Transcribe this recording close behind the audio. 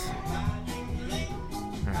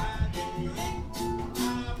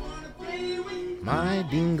My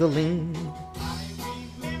Dingaling.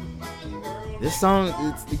 This song,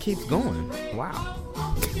 it keeps going. Wow.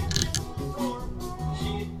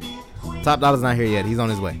 Top Dollar's not here yet. He's on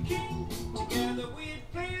his way.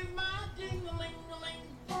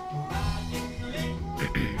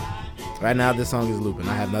 Right now, this song is looping.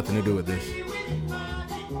 I have nothing to do with this.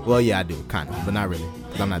 Well, yeah, I do, kind of, but not really,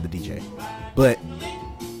 because I'm not the DJ. But,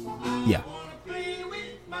 yeah.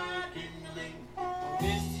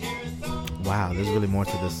 Wow, there's really more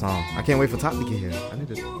to this song. I can't wait for Top to get here. I need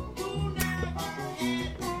to...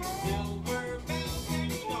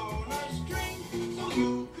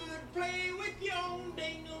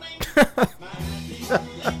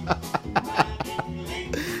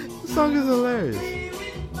 This song is hilarious.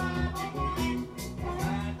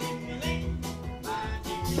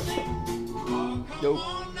 Yo.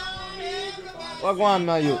 Wagwan,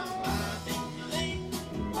 my youth.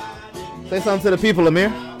 Say something to the people, Amir.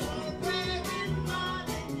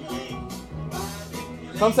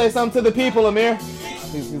 Come say something to the people, Amir.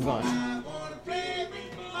 He's gone.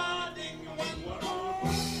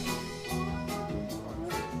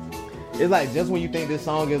 It's like just when you think this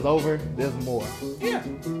song is over, there's more. Yeah.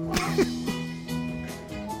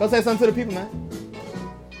 Go say something to the people, man.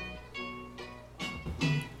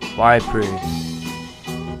 Why pray?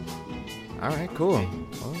 All right, cool.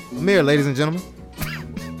 Well, Amir, ladies and gentlemen.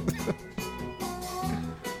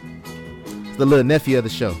 It's the little nephew of the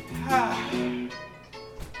show.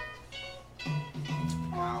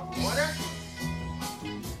 Water?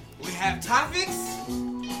 We have topics?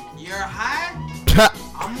 You're high?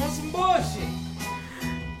 I'm on some bullshit.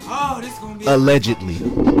 Oh, this is gonna be Allegedly.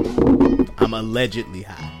 I'm allegedly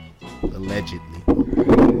high. Allegedly.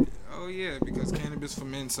 Oh yeah, because cannabis for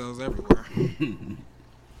men sells everywhere.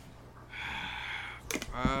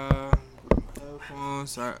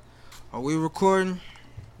 Telephones. Are we recording?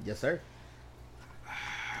 Yes, sir.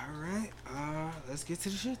 Alright, let's get to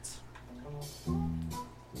the shits.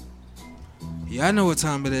 Yeah, I know what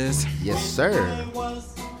time it is. Yes, sir.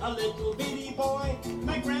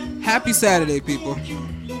 Happy Saturday, people.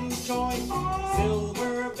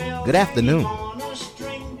 Good afternoon.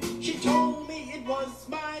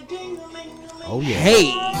 Oh, yeah. Hey.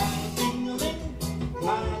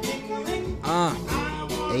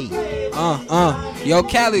 Hey. Yo,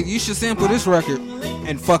 Khaled, you should sample this record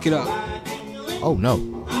and fuck it up. Oh, no.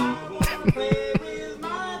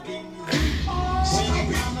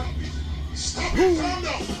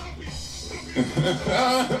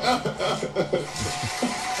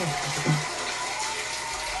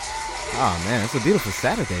 Oh, man, it's a beautiful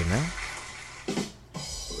Saturday, man.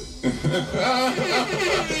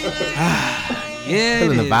 Yeah,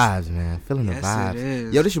 Feeling it the is. vibes, man. Feeling the Yes, vibes. it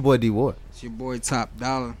is. Yo, this your boy D Ward. It's your boy Top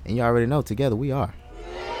Dollar. And you already know, together we are.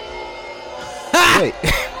 Wait.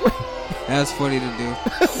 That's funny to do.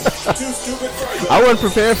 I wasn't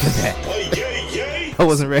prepared for that. I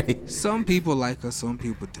wasn't ready. Some people like us, some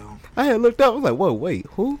people don't. I had looked up. I was like, whoa, wait,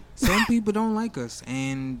 who? Some people don't like us,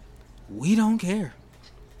 and we don't care.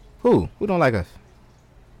 Who? Who don't like us?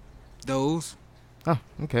 Those. Oh,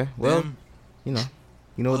 okay. Well, them, you know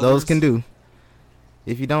what others. those can do.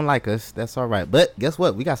 If you don't like us, that's all right. But guess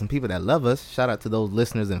what? We got some people that love us. Shout out to those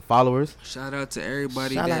listeners and followers. Shout out to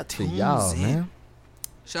everybody Shout that out to tunes y'all, in. man.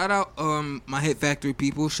 Shout out my Hit Factory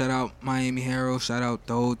people. Shout out Miami Hero. Shout out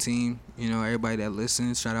the whole team. You know, everybody that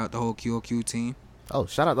listens. Shout out the whole QOQ team. Oh,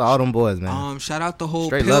 shout out to all them boys, man. Shout out the whole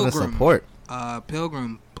Straight Pilgrim. love and support.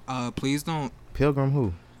 Pilgrim. Please don't. Pilgrim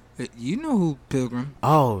who? You know who Pilgrim.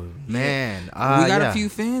 Oh, man. We got yeah. a few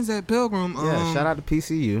fans at Pilgrim. Yeah, shout out to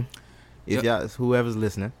PCU. If y'all, whoever's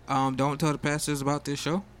listening. Don't tell the pastors about this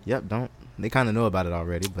show. Yep, don't. They kind of know about it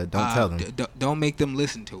already, but don't tell them. Don't make them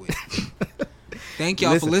listen to it. Thank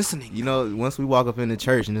y'all for listening. You know, once we walk up in the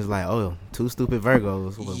church and it's like, oh, two stupid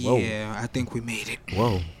Virgos. Whoa. Yeah, I think we made it.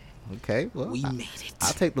 Whoa. Okay, well, We made it.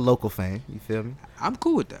 I'll take the local fame. You feel me? I'm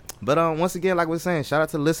cool with that. But once again, like we're saying, shout out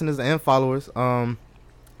to listeners and followers.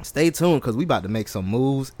 Stay tuned because we about to make some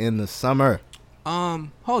moves in the summer.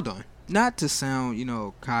 Hold on. Not to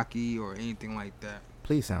sound, cocky or anything like that.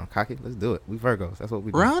 Please sound cocky. Let's do it. We Virgos. That's what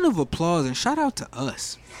we do. Round of applause and shout out to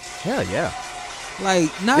us. Hell yeah.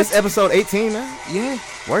 Like, not This episode 18, man. yeah.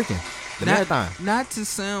 Working. The marathon. Not to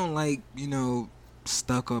sound like,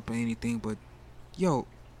 stuck up or anything, but yo,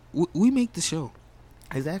 we make the show.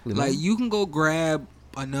 Exactly, Like, man. you can go grab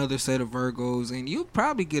another set of Virgos and you'll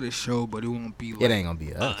probably get a show, but it won't be like It ain't going to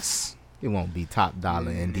be us. us. It won't be Top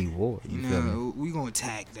Dollar and D Ward. You feel me? We gonna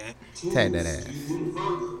tag that. Tag that ass.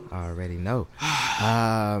 I already know.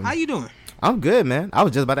 How you doing? I'm good, man. I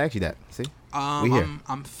was just about to ask you that. See? We here.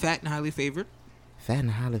 I'm fat and highly favored. Fat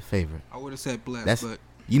and highly favored. I would have said blessed, That's but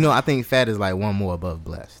You know, I think fat is like one more above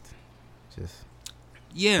blessed. Just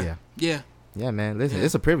Yeah. Yeah, man. Listen,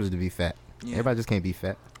 it's a privilege to be fat. Yeah. Everybody just can't be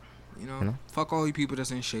fat. You know? Fuck all you people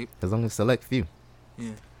that's in shape. As long as select few.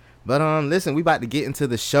 Yeah. But listen, we about to get into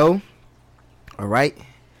the show. All right.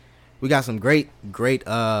 We got some great,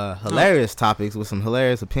 hilarious topics with some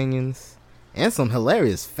hilarious opinions and some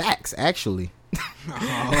hilarious facts, actually.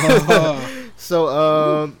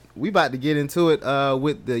 So, we about to get into it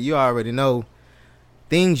with the, you already know,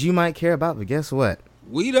 things you might care about, but guess what?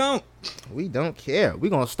 We don't care. We're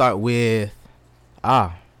going to start with,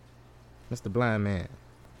 Mr. Blind Man.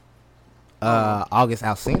 August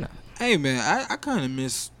Alsina. Hey, man, I kind of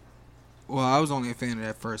miss, well, I was only a fan of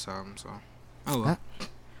that first album, so, oh well.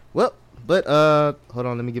 Well, but, hold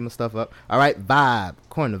on, let me get my stuff up. All right, Vibe,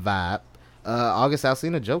 according to Vibe, August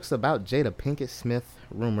Alsina jokes about Jada Pinkett Smith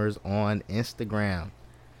rumors on Instagram.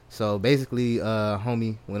 So basically,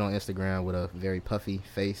 homie went on Instagram with a very puffy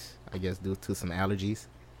face, I guess due to some allergies,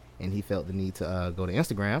 and he felt the need to go to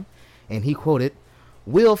Instagram, and he quoted,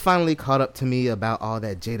 "Will finally caught up to me about all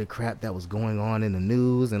that Jada crap that was going on in the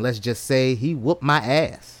news, and let's just say he whooped my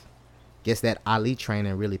ass. Guess that Ali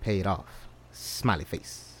training really paid off. Smiley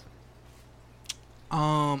face."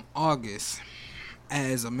 August,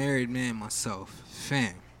 as a married man myself,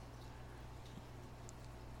 fam,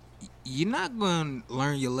 you're not gonna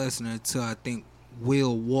learn your lesson until I think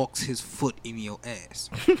Will walks his foot in your ass.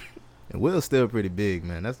 And Will's still pretty big,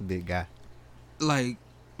 man. That's a big guy. Like,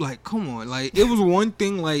 come on. Like, it was one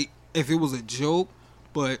thing, like, if it was a joke,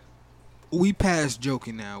 but we past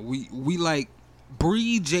joking now. We like,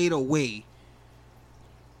 breathe Jada away,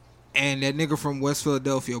 and that nigga from West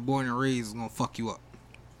Philadelphia, born and raised, is gonna fuck you up.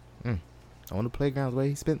 On the playgrounds where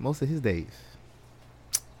he spent most of his days.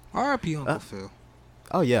 R.I.P. Uncle Phil.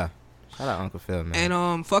 Oh, yeah. Shout out Uncle Phil, man.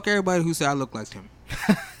 And fuck everybody who said I look like him.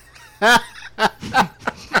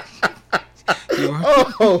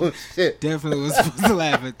 Oh, shit. Definitely was supposed to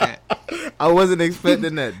laugh at that. I wasn't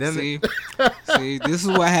expecting that. Damn it. See, this is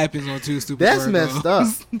what happens on Two Stupid That's Virgos. messed up.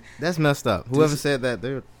 That's messed up. Whoever said that,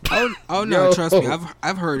 dude. Oh no, trust me.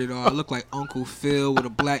 I've heard it all. I look like Uncle Phil with a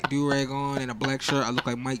black do-rag on and a black shirt. I look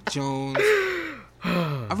like Mike Jones.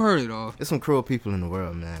 I've heard it all. There's some cruel people in the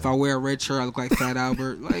world, man. If I wear a red shirt, I look like Fat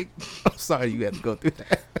Albert. Like, I'm sorry you had to go through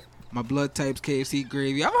that. My blood type's KFC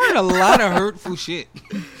gravy. I've heard a lot of hurtful shit.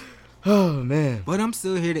 Oh, man. But I'm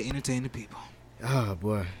still here to entertain the people. Oh,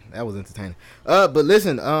 boy. That was entertaining. But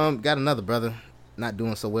listen, got another brother not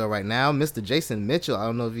doing so well right now. Mr. Jason Mitchell. I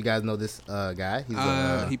don't know if you guys know this guy.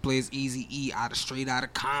 He's he plays Eazy-E straight out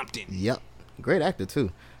of Compton. Yep. Great actor,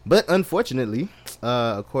 too. But unfortunately,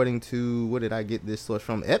 according to, where did I get this source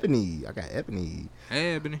from? Ebony. I got Ebony.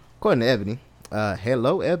 Hey, Ebony. According to Ebony.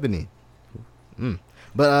 Hello, Ebony.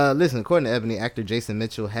 But listen, according to Ebony, actor Jason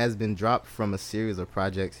Mitchell has been dropped from a series of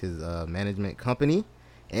projects, his management company,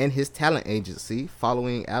 and his talent agency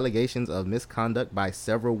following allegations of misconduct by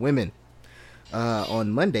several women. On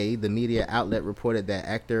Monday, the media outlet reported that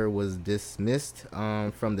actor was dismissed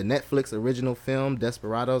from the Netflix original film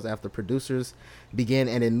Desperados after producers began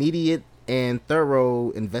an immediate and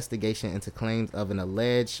thorough investigation into claims of an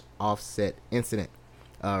alleged Offset incident.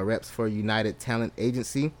 Reps for United Talent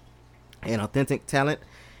Agency and Authentic Talent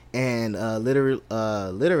and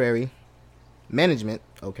literary management,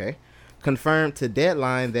 confirmed to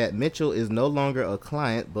Deadline that Mitchell is no longer a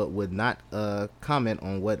client but would not comment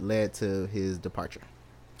on what led to his departure.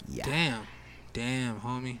 Yeah. Damn,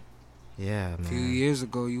 homie. Yeah, man. A few years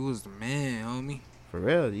ago, you was the man, homie. For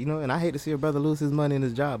real, and I hate to see a brother lose his money in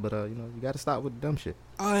his job, but you got to stop with the dumb shit.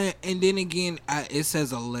 And then again, it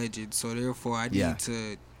says alleged, so therefore I need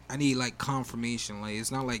like confirmation. Like,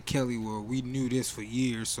 it's not like Kelly where we knew this for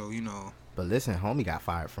years, so But listen, homie got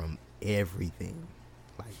fired from everything,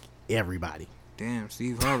 like everybody. Damn,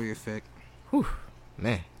 Steve Harvey effect. Whew,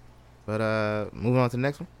 man. But moving on to the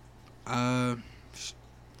next one.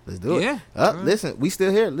 Let's do it. Yeah. Listen, we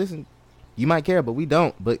still here. Listen, you might care, but we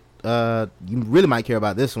don't. But you really might care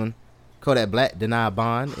about this one. Kodak Black denied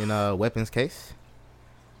bond in a weapons case.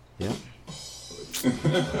 Yeah.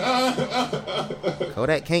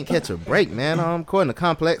 Kodak can't catch a break, man. According to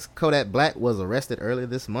Complex, Kodak Black was arrested earlier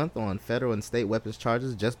this month on federal and state weapons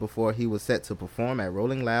charges just before he was set to perform at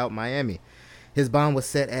Rolling Loud, Miami. His bond was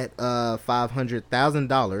set at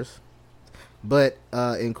 $500,000, but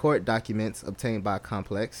in court documents obtained by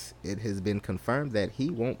Complex, it has been confirmed that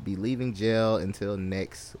he won't be leaving jail until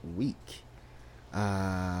next week.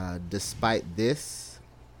 Despite this,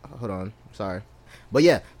 hold on, sorry. But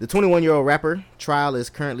yeah, the 21-year-old rapper trial is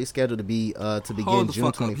currently scheduled to begin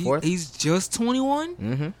June 24th. He's just 21?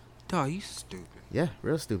 Mm-hmm. Dog, you stupid. Yeah,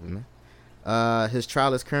 real stupid, man. His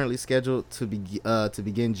trial is currently scheduled to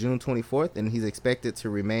begin June 24th, and he's expected to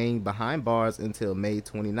remain behind bars until May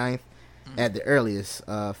 29th at the earliest.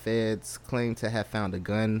 Feds claim to have found a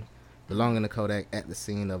gun belonging to Kodak at the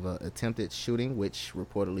scene of an attempted shooting, which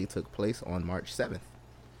reportedly took place on March 7th.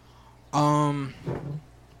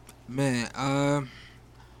 Man,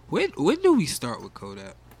 where do we start with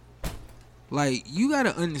Kodak? Like, you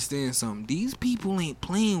gotta understand something. These people ain't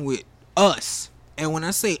playing with us. And when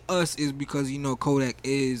I say us, is because, you know, Kodak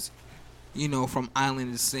is, you know, from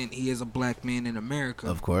island descent. He is a black man in America.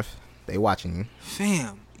 Of course. They watching you.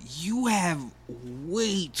 Fam, you have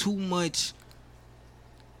way too much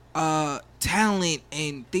talent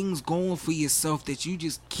and things going for yourself that you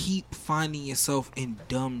just keep finding yourself in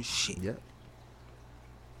dumb shit. Yep.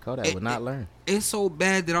 Kodak would not learn. It's so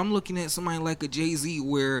bad that I'm looking at somebody like a Jay-Z,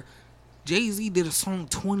 where Jay-Z did a song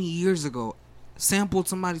 20 years ago, sampled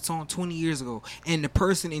somebody's song 20 years ago, and the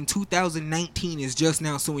person in 2019 is just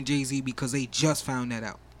now suing Jay-Z because they just found that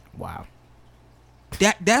out. Wow.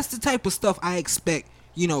 That's the type of stuff I expect,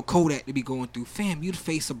 you know, Kodak to be going through. Fam, you the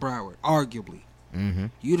face of Broward, arguably. Mm-hmm.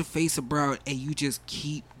 You the face of Broward, and you just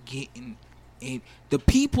keep getting in. The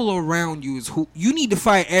people around you is who you need to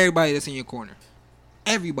fire. Everybody that's in your corner.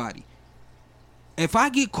 Everybody. If I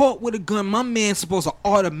get caught with a gun, my man's supposed to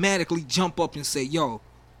automatically jump up and say, yo,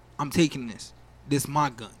 I'm taking this. This my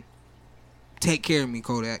gun. Take care of me,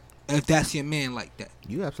 Kodak. If that's your man like that.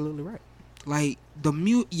 You absolutely right. Like,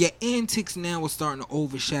 your antics now are starting to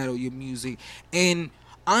overshadow your music. And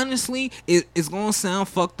honestly, it's going to sound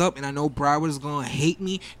fucked up, and I know Broward is going to hate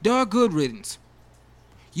me. There are good riddance.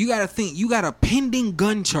 You got to think. You got a pending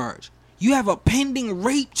gun charge. You have a pending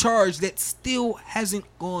rape charge that still hasn't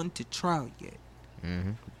gone to trial yet.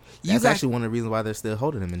 Mm-hmm. That's actually one of the reasons why they're still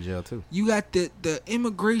holding him in jail, too. You got the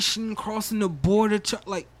immigration crossing the border.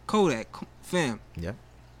 Like, Kodak, fam. Yeah.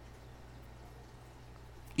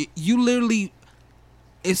 You literally,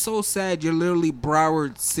 it's so sad, you're literally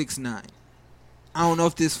Broward 6'9". I don't know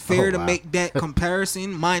if it's fair to make that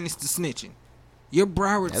comparison minus the snitching. You're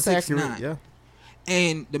Broward 6'9". Yeah.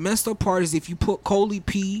 And the messed up part is if you put Coley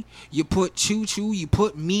P, you put Choo Choo, you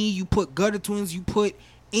put me, you put Gutter Twins, you put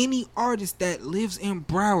any artist that lives in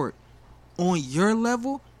Broward on your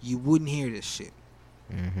level, you wouldn't hear this shit.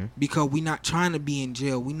 Mm-hmm. Because we not trying to be in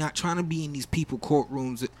jail. We not trying to be in these people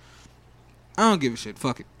courtrooms. I don't give a shit.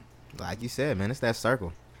 Fuck it. Like you said, man, it's that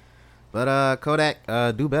circle. But Kodak,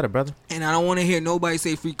 do better, brother. And I don't want to hear nobody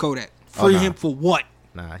say free Kodak. Free him for what?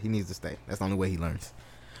 Nah, he needs to stay. That's the only way he learns.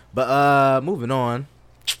 But moving on,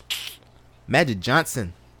 Magic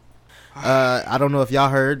Johnson. I don't know if y'all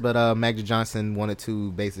heard, but Magic Johnson wanted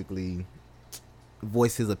to basically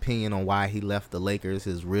voice his opinion on why he left the Lakers,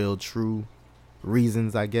 his real, true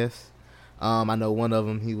reasons, I guess. I know one of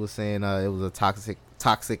them, he was saying it was a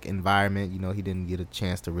toxic environment. You know, he didn't get a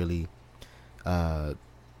chance to really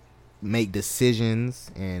make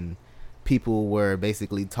decisions, and people were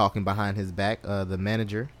basically talking behind his back. The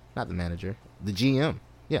GM.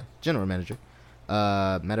 Yeah, general manager.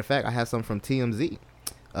 Matter of fact, I have some from TMZ.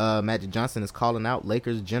 Magic Johnson is calling out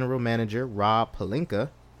Lakers general manager Rob Pelinka.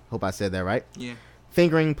 Hope I said that right. Yeah.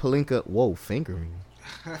 Fingering Pelinka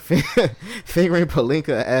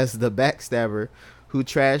as the backstabber who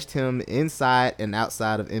trashed him inside and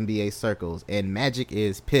outside of NBA circles. And Magic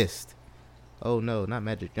is pissed. Oh no, not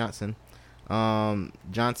Magic Johnson.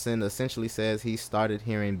 Johnson essentially says he started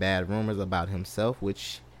hearing bad rumors about himself,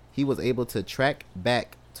 which he was able to track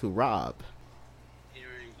back to Rob.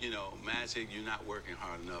 Hearing, Magic, you're not working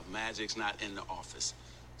hard enough. Magic's not in the office.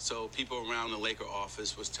 So people around the Laker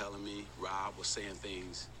office was telling me Rob was saying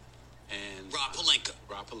things. And Rob Pelinka.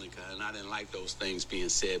 And I didn't like those things being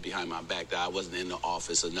said behind my back, that I wasn't in the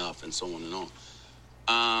office enough and so on and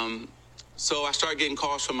on. So I started getting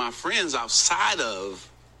calls from my friends outside of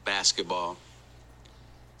basketball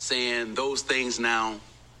saying those things now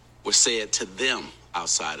were said to them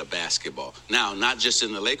outside of basketball. Now, not just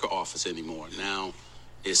in the Laker office anymore. Now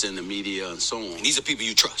it's in the media and so on. And these are people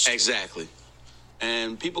you trust. Exactly.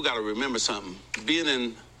 And people got to remember something. Being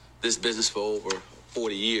in this business for over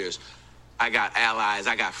 40 years, I got allies,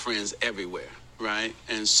 I got friends everywhere, right?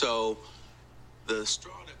 And so the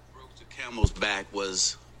straw that broke the camel's back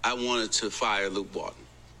was I wanted to fire Luke Walton.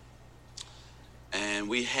 And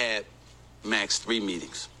we had max 3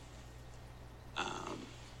 meetings.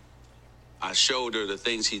 I showed her the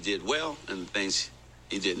things he did well and the things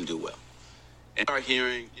he didn't do well. And start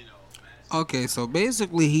hearing, Okay, so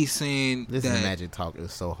basically he's saying this that Magic talk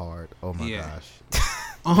is so hard. Oh my gosh.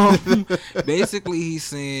 Basically he's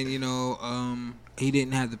saying, he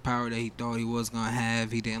didn't have the power that he thought he was gonna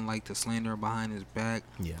have. He didn't like to slander behind his back.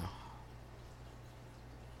 Yeah.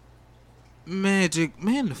 Magic,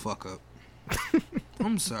 man, the fuck up.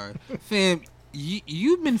 I'm sorry, fam.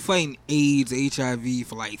 You've been fighting AIDS, HIV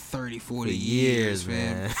for like 30, 40 years,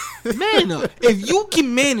 man. Man up. If you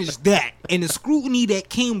can manage that and the scrutiny that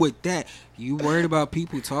came with that, you worried about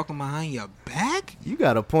people talking behind your back? You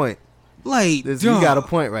got a point. Like, You got a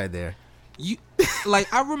point right there.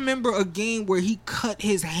 Like, I remember a game where he cut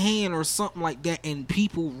his hand or something like that, and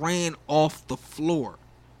people ran off the floor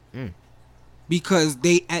because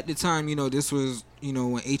they, at the time, this was,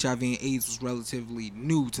 when HIV and AIDS was relatively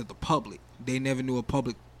new to the public. They never knew a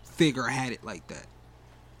public figure had it like that.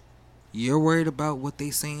 You're worried about what they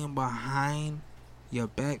saying behind your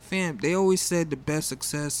back, fam. They always said the best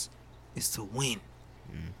success is to win.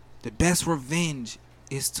 The best revenge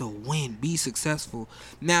is to win, be successful.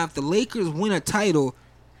 Now, if the Lakers win a title,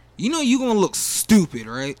 you're going to look stupid,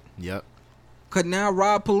 right? Yep. Because now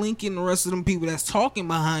Rob Pelinka and the rest of them people that's talking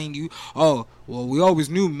behind you, oh, well, we always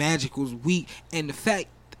knew Magic was weak. And the fact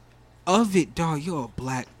of it, dog, you're a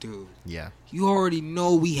black dude. Yeah. You already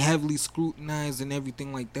know we heavily scrutinized and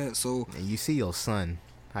everything like that, so... And you see your son.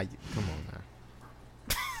 Come on,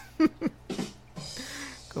 man.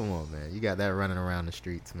 Come on, man. You got that running around the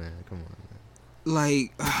streets, man. Come on, man.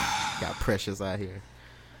 Like... got Precious out here.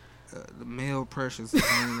 The male Precious is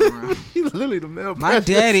running around. He's literally the male My Precious.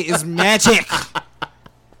 daddy is Magic.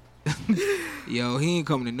 Yo, he ain't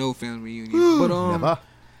coming to no family reunion. But, Never.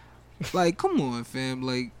 like, come on, fam.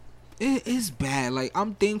 Like, it's bad. Like,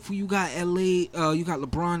 I'm thankful you got LA, you got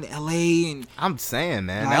LeBron to LA, and I'm saying,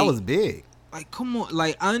 man, like, that was big. Like, come on.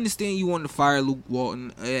 Like, I understand you wanted to fire Luke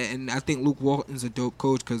Walton, and I think Luke Walton's a dope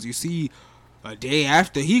coach because you see, a day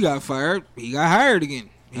after he got fired, he got hired again.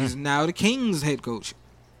 He's now the Kings head coach.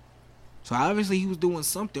 So obviously he was doing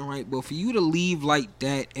something right, but for you to leave like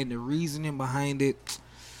that and the reasoning behind it,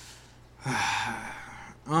 I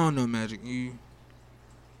don't know, Magic. I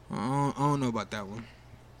don't know about that one.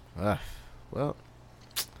 Well,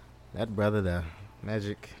 that brother, the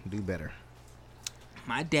Magic, do better.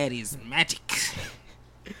 My daddy is Magic.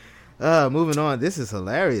 Moving on. This is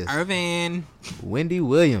hilarious. Irvin. Wendy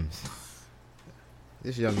Williams.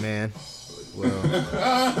 This young man. Well,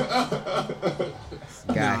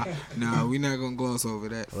 guy. Nah, we're not gonna gloss over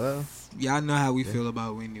that. Well, y'all know how we feel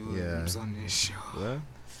about Wendy Williams on this show. Well,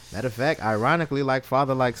 matter of fact, ironically, like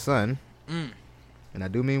father, like son. And I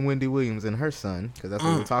do mean Wendy Williams and her son, because that's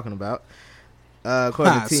what we're talking about.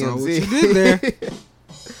 According to TMZ. So what you did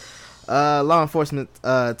there. Law enforcement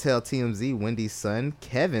tell TMZ Wendy's son,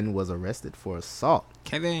 Kevin, was arrested for assault.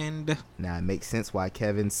 Kevin. Now, it makes sense why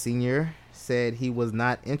Kevin Sr. said he was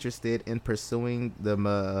not interested in pursuing the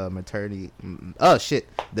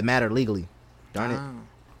the matter legally. Darn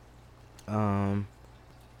it.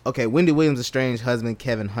 Okay, Wendy Williams' estranged husband,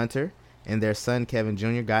 Kevin Hunter, and their son, Kevin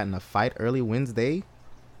Jr., got in a fight early Wednesday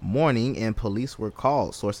morning, and police were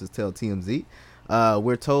called, sources tell TMZ.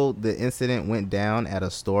 We're told the incident went down at a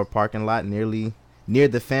store parking lot near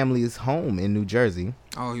the family's home in New Jersey.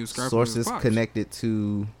 Oh, he was Sources connected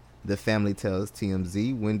to the family tells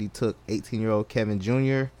TMZ Wendy took 18-year-old Kevin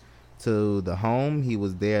Jr. to the home. He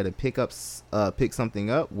was there to pick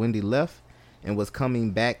something up. Wendy left and was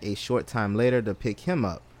coming back a short time later to pick him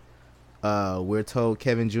up. We're told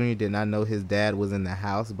Kevin Jr. did not know his dad was in the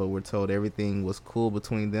house, but we're told everything was cool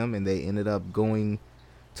between them, and they ended up going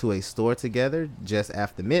to a store together just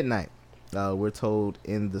after midnight. We're told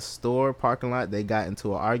in the store parking lot they got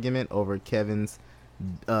into an argument over Kevin's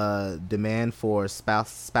demand for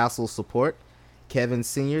spousal support. Kevin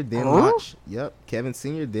Sr. then launched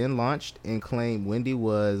and claimed Wendy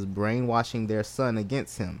was brainwashing their son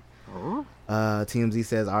against him. TMZ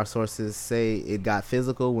says our sources say it got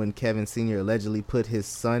physical when Kevin Sr. allegedly put his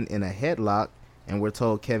son in a headlock, and we're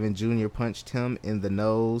told Kevin Jr. punched him in the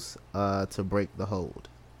nose to break the hold.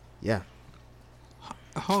 Yeah.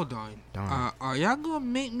 Hold on. Are y'all gonna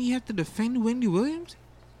make me have to defend Wendy Williams?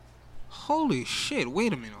 Holy shit,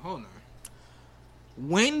 wait a minute, hold on.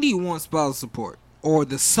 Wendy wants spousal support, or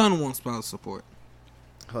the son wants spousal support?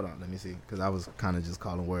 Hold on, let me see, because I was kind of just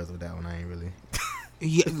calling words with that one. I ain't really.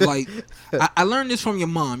 Yeah, like, I learned this from your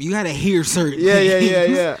mom. You gotta hear certain things.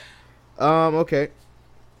 Yeah. Okay.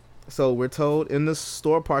 So we're told in the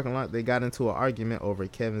store parking lot they got into an argument over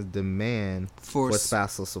Kevin's demand for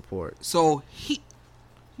spousal support. So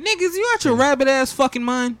niggas, you out your rabbit ass fucking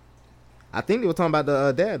mind? I think they were talking about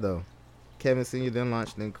the dad though. Kevin Sr. then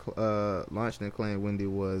launched and claimed Wendy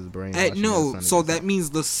was brainwashing. No, so that means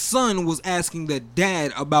the son was asking the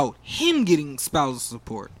dad about him getting spousal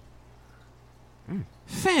support.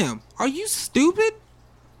 Fam, are you stupid?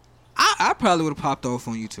 I probably would have popped off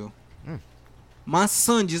on you too. My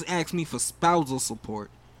son just asked me for spousal support.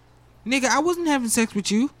 Nigga, I wasn't having sex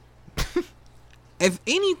with you. If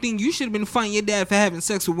anything, you should have been fighting your dad for having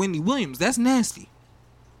sex with Wendy Williams. That's nasty.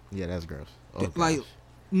 Yeah, that's gross. Oh, Like, gosh.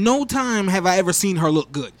 no time have I ever seen her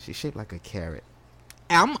look good. She's shaped like a carrot.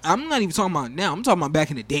 I'm not even talking about now. I'm talking about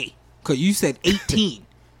back in the day. Because you said 18.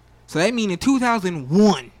 So that means in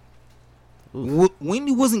 2001.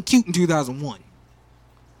 Wendy wasn't cute in 2001.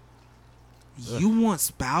 You want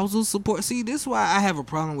spousal support? See, this is why I have a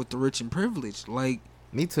problem with the rich and privileged. Like,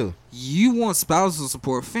 Me too. you want spousal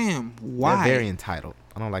support, fam. Why? They're very entitled.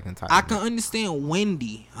 I don't like entitlement. I can understand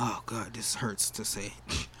Wendy. Oh, God, this hurts to say.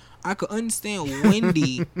 I could understand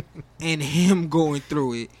Wendy and him going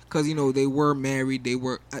through it because, you know, they were married. They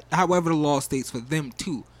were, however, the law states for them,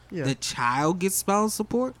 too. Yeah. The child gets spousal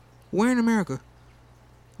support? Where in America?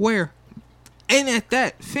 Where? And at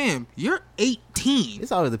that, fam, you're 18.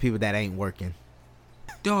 It's always the people that ain't working.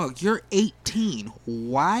 Dog, you're 18.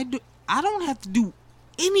 Why do I don't have to do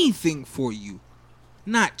anything for you?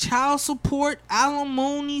 Not child support,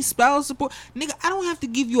 alimony, spouse support. Nigga, I don't have to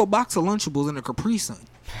give you a box of Lunchables and a Capri Sun.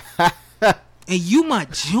 And you my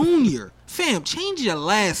junior. Fam, change your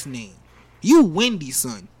last name. You Wendy's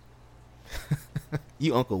son.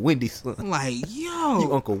 You Uncle Wendy's son. Like, yo.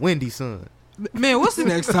 You Uncle Wendy's son. Man, what's the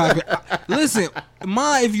next topic? Listen,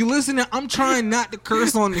 if you listening, I'm trying not to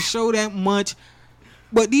curse on the show that much.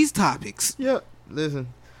 But these topics. Yep. Listen.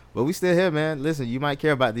 But we still here, man. Listen, you might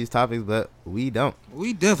care about these topics, but we don't.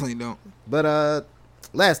 We definitely don't. But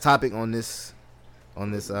last topic on this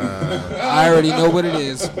I already know what it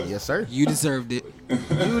is. yes, sir. You deserved it. You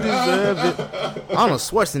deserve it. Arnold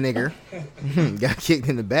Schwarzenegger got kicked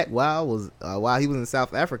in the back while he was in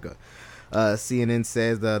South Africa. CNN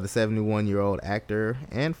says the 71-year-old actor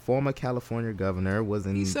and former California governor was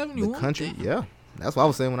in He's 71? the country. Damn. Yeah, that's what I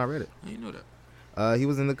was saying when I read it. I didn't know that. He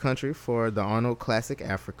was in the country for the Arnold Classic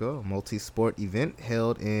Africa, a multi-sport event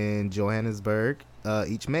held in Johannesburg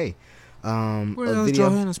each May. Where the hell is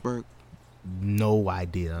Johannesburg? No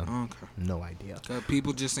idea. Okay. No idea.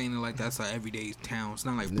 People just saying it like that's an everyday town. It's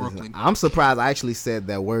not like Brooklyn. I'm surprised I actually said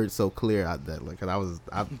that word so clear out there, like, cause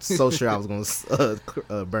I'm so sure I was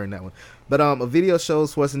gonna burn that one. But a video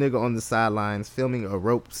shows Schwarzenegger on the sidelines filming a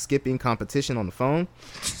rope skipping competition on the phone.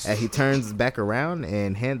 As he turns back around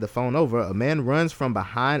and hand the phone over, a man runs from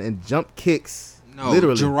behind and jump kicks. No,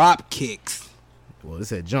 literally drop kicks. Well, it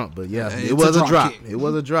said jump, but yeah, It's it was a drop. kick. It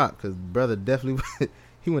was a drop because brother definitely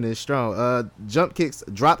he went in strong. Jump kicks,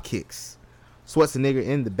 drop kicks. Schwarzenegger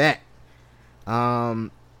in the back.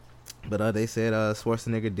 But they said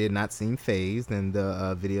Schwarzenegger did not seem phased, and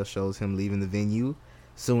the video shows him leaving the venue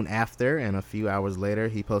soon after. And a few hours later,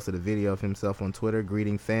 he posted a video of himself on Twitter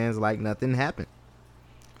greeting fans like nothing happened.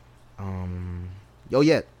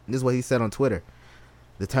 This is what he said on Twitter.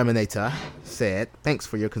 The Terminator said, "Thanks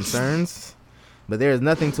for your concerns, but there is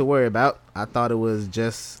nothing to worry about. I thought I was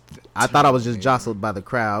just jostled by the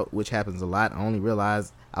crowd, which happens a lot. I only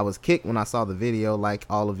realized I was kicked when I saw the video, like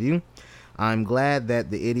all of you. I'm glad that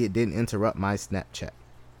the idiot didn't interrupt my Snapchat."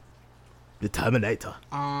 The Terminator.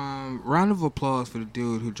 Round of applause for the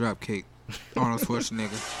dude who drop kicked Arnold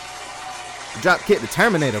Schwarzenegger. Drop kick the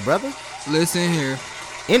Terminator, brother. Listen here.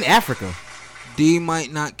 In Africa. D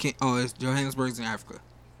might not. It's Johannesburg's in Africa.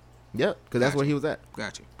 Yep, because that's Gotcha. where he was at.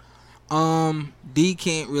 Gotcha. D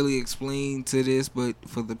can't really explain to this, but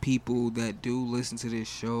for the people that do listen to this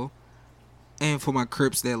show, and for my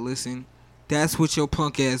Crips that listen, that's what your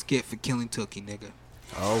punk ass get for killing Tookie, nigga.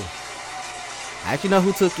 Oh. I actually know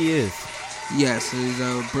who Tookie is. Yes, he's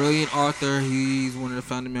a brilliant author. He's one of the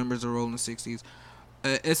founding members of Rolling 60s.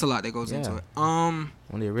 It's a lot that goes into it. One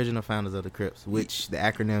of the original founders of the Crips, which the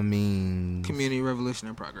acronym means Community Revolution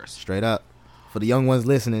in Progress. straight up. For the young ones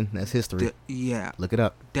listening, that's history. Yeah. Look it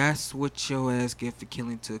up. That's what your ass get for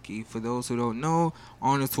killing Tookie. For those who don't know,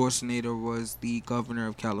 Arnold Schwarzenegger was the governor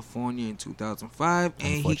of California in 2005,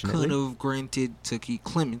 and he could have granted Tookie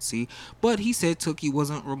clemency, but he said Tookie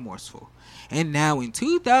wasn't remorseful. And now in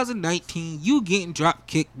 2019, you getting drop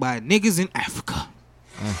kicked by niggas in Africa.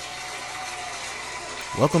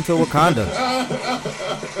 Welcome to Wakanda.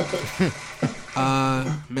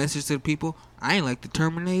 Message to the people: I ain't like the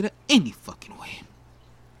Terminator any fucking way.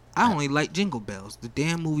 I only like Jingle Bells, the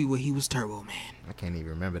damn movie where he was Turbo Man. I can't even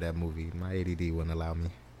remember that movie. My ADD wouldn't allow me.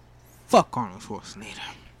 Fuck Arnold Schwarzenegger.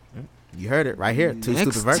 You heard it right here. Two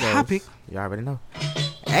Next Stupid Virgos. topic. You already know.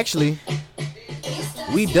 Actually,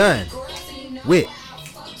 we done with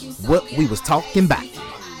what we was talking about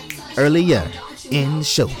earlier in the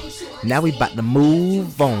show. Now we about to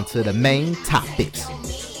move on to the main topics.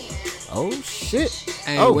 Oh shit!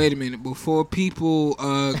 Hey, wait a minute. Before people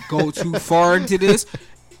go too far into this,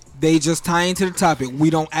 they just tie into the topic. We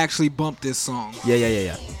don't actually bump this song.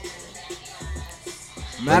 Yeah.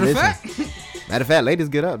 Matter of fact, Matter of fact, ladies,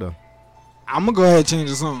 get up though. I'm gonna go ahead and change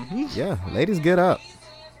the song. Yeah, ladies, get up.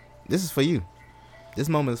 This is for you. This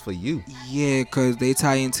moment is for you. Yeah, cause they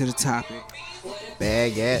tie into the topic.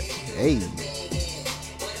 Bag at hey.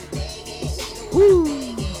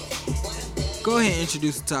 Woo. Go ahead and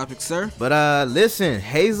introduce the topic, sir. But listen,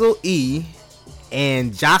 Hazel E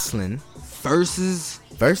and Jocelyn Versus.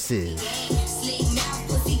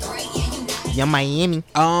 Young Miami.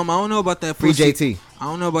 I don't know about that Free pussy. JT. I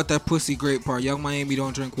don't know about that pussy great part. Young Miami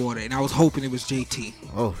don't drink water, and I was hoping it was JT.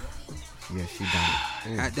 Oh, yeah, she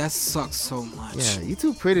done. That sucks so much. Yeah, you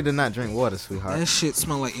too pretty to not drink water, sweetheart. That shit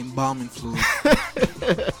smell like embalming fluid.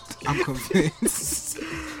 I'm convinced.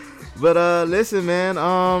 But listen, man.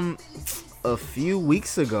 A few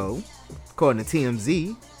weeks ago, according to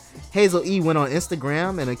TMZ, Hazel E went on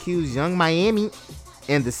Instagram and accused Young Miami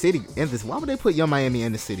and the city. Why would they put Young Miami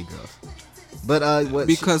and the City Girls? But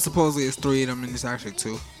because supposedly it's 3 of them and it's actually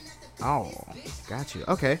 2. Oh, got you.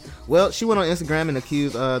 Okay. Well, she went on Instagram and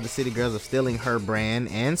accused the City Girls of stealing her brand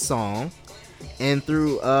and song. And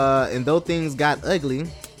though things got ugly,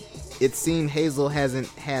 it seemed Hazel hasn't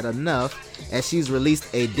had enough, as she's released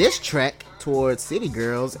a diss track towards City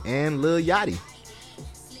Girls and Lil Yachty.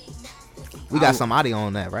 We got some audio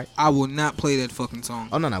on that, right? I will not play that fucking song.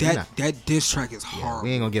 Oh no, we not. That diss track is horrible.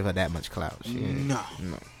 We ain't gonna give her that much clout. No.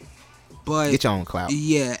 No. But get your own clout.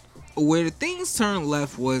 Yeah. Where the things turned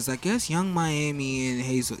left was, I guess, Young Miami and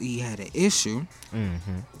Hazel E had an issue.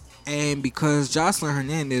 Mm-hmm. And because Jocelyn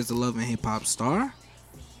Hernandez, the Love and Hip Hop star,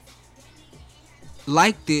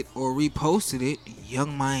 liked it or reposted it,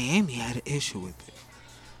 Young Miami had an issue with it.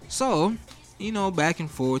 So, back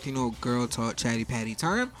and forth, girl talk, chatty patty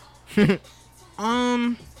time. The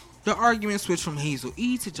argument switched from Hazel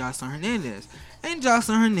E to Jocelyn Hernandez. And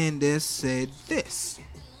Jocelyn Hernandez said this.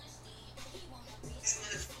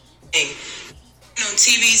 Hey, on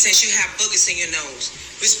TV since you have boogers in your nose.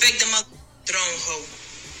 Respect the mother throne, hoe.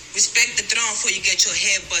 Respect the throne before you get your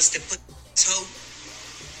head busted, put hoe.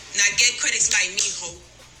 Now get critics like me, hoe.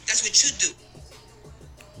 That's what you do.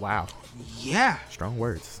 Wow. Yeah. Strong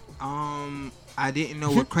words. I didn't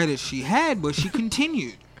know what credits she had, but she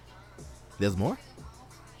continued. There's more?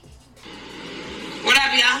 What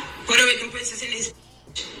up, y'all? Puerto Rican princess in this.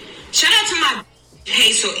 Shout out to my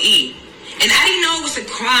Hazel E. And I didn't know it was a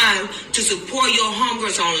crime to support your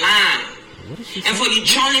homegirls online. And for you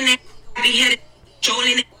trolling that, beheaded,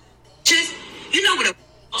 trolling that, just, you know where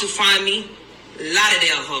to find me.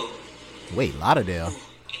 Lauderdale, ho. Wait, Lauderdale?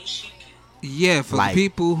 Yeah, for the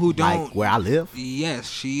people who don't. Like where I live? Yes,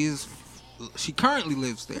 she currently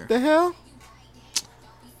lives there. The hell?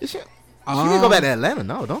 She didn't go back to Atlanta.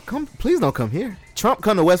 No, don't come. Please don't come here. Trump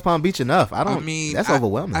come to West Palm Beach enough. I mean, that's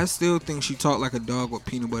overwhelming. I still think she talked like a dog with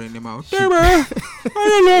peanut butter in their mouth. I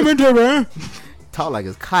love it, talk like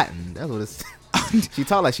it's cotton. That's what it's. She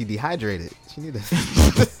talk like she dehydrated. She need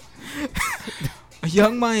to.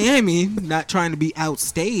 Young Miami, not trying to be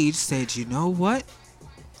outstaged, said, "You know what?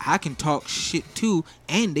 I can talk shit too,"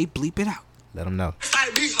 and they bleep it out. Let them know.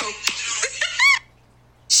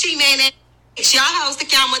 She man that. Y'all hoes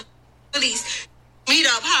think y'all mother police. Meet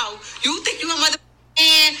up, how? You think you a mother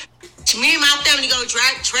man? Me and my family go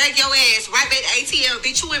drag your ass right back to ATL.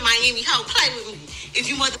 Bitch, you in Miami, hoe. Play with me if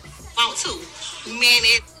you mother want to. You man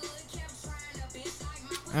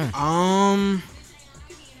that.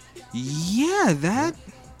 Yeah, that.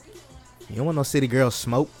 You don't want no city girl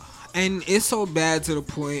smoke. And it's so bad to the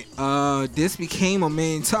point, this became a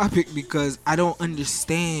main topic because I don't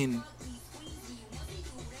understand.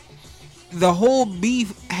 The whole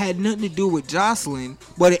beef had nothing to do with Jocelyn,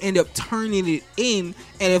 but it ended up turning it in.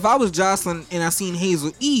 And if I was Jocelyn and I seen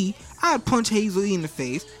Hazel E, I'd punch Hazel E in the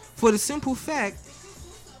face for the simple fact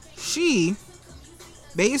she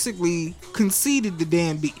basically conceded the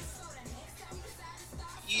damn beef.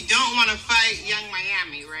 You don't want to fight Young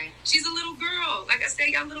Miami, right? She's a little girl. Like I said,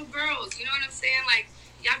 y'all little girls. You know what I'm saying? Like,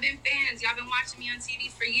 y'all been fans. Y'all been watching me on TV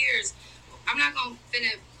for years. I'm not going to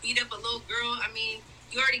finna beat up a little girl. I mean,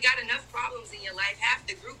 you already got enough problems in your life. Half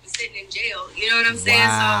the group is sitting in jail. You know what I'm saying?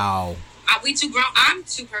 Wow. So, we too grown. I'm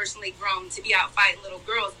too personally grown to be out fighting little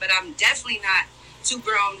girls, but I'm definitely not too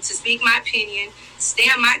grown to speak my opinion,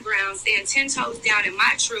 stand my ground, stand 10 toes down in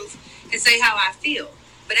my truth, and say how I feel.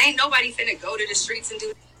 But ain't nobody finna go to the streets and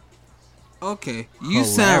do. Okay, you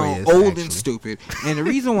Hilarious, sound old actually. and stupid. And the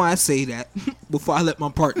reason why I say that, before I let my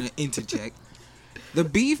partner interject, the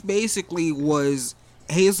beef basically was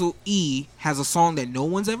Hazel E has a song that no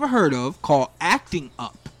one's ever heard of called Acting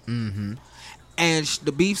Up. Mm-hmm. And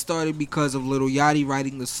the beef started because of Lil Yachty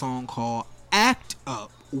writing the song called Act Up,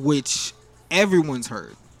 which everyone's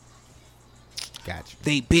heard. Gotcha.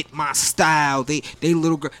 They bit my style. They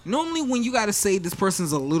little girl. Normally, when you gotta say this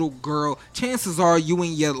person's a little girl, chances are you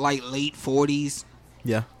in your like late 40s.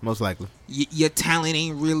 Yeah, most likely. Your talent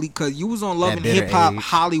ain't really, cause you was on Love That and bitter Hip Hop age.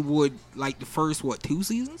 Hollywood like the first 2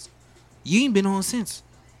 seasons. You ain't been on since.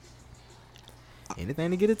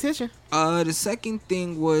 Anything to get attention. The second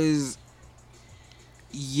thing was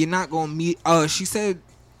you're not gonna meet. She said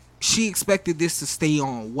she expected this to stay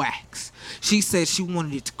on wax. She said she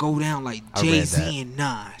wanted it to go down like I read Jay-Z that. and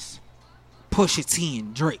Nas, Pusha T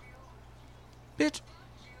and Drake. Bitch,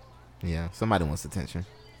 Yeah, somebody wants attention.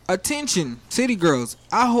 attention, City Girls.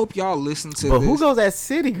 I hope y'all listen to But this. who goes at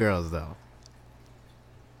City Girls though?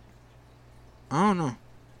 I don't know.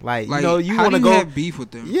 Like, Like, you know, you how want to do you go. have beef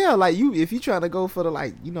with them? Yeah, like if you trying to go for the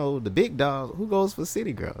the big dogs, who goes for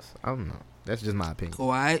City Girls? I don't know. That's just my opinion. All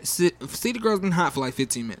right, City Girls been hot for like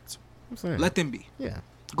 15 minutes. I'm saying. Let them be. Yeah.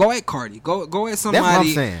 Go at Cardi. Go at somebody. That's what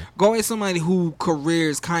I'm saying. Go at somebody who career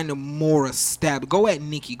is kind of more established. Go at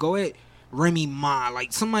Nicki. Go at Remy Ma.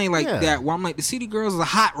 Like somebody like Yeah. that. Where I'm like, the City Girls are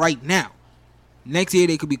hot right now. Next year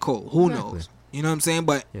they could be cold. Who Exactly. knows? You know what I'm saying?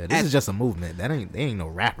 But Yeah, this is just a movement. They ain't no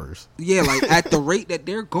rappers. yeah, like at the rate that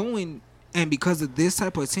they're going, and because of this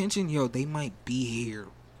type of attention, yo, they might be here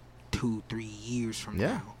 2-3 years from Yeah.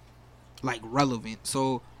 now, like relevant.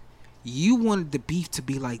 So you wanted the beef to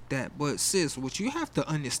be like that, but sis, what you have to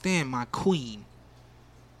understand, my queen,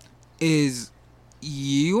 is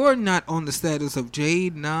you're not on the status of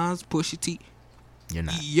Jade, Nas, Pusha T. You're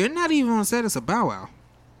not. You're not even on the status of Bow Wow.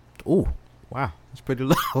 Ooh, wow, that's pretty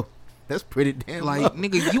low. That's pretty damn Like low.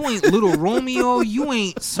 nigga, you ain't Little Romeo. You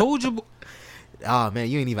ain't Soulja Boy. Oh man,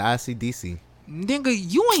 you ain't even ICDC. Nigga,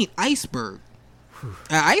 you ain't Iceberg.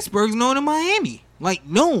 Iceberg's known in Miami. Like,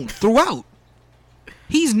 known throughout.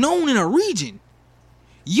 He's known in a region.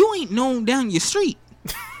 You ain't known down your street.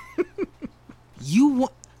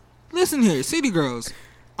 Listen here, City Girls.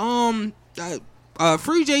 Free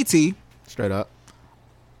JT. Straight up.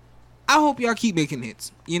 I hope y'all keep making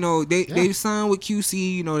hits. You know, they signed with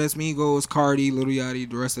QC. You know, that's Migos, Cardi, Lil Yachty,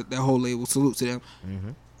 the rest of that whole label. Salute to them. Mm-hmm.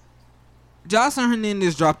 Jocelyn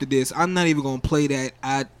Hernandez dropped a diss. I'm not even gonna play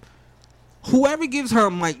that. Whoever gives her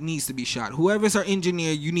a mic needs to be shot. Whoever's her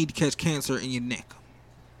engineer, you need to catch cancer in your neck.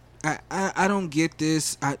 I don't get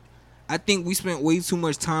this. I think we spent way too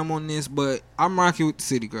much time on this, but I'm rocking with the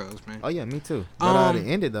City Girls, man. Oh yeah, me too. But it Um,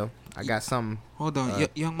 ended though. I got something. Hold on,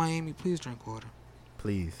 Young Miami, please drink water.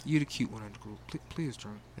 Please. You the cute one in the group. Please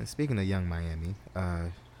drink. And speaking of Young Miami,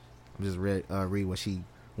 I'm just read what she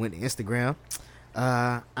went to Instagram.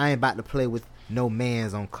 I ain't about to play with no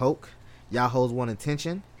mans on coke. Y'all hoes want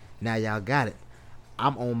attention. Now y'all got it.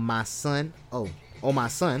 I'm on my son. On my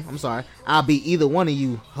son. I'm sorry. I'll be either one of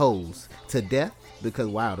you hoes to death because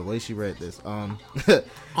wow, the way she read this. Oh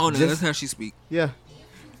no, that's how she speak. Yeah.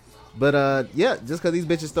 But yeah, just because these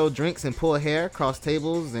bitches throw drinks and pull hair across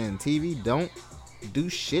tables and TV don't do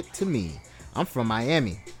shit to me. I'm from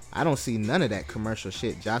Miami. I don't see none of that commercial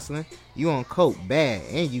shit, Jocelyn. You on coke bad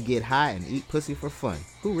and you get high and eat pussy for fun.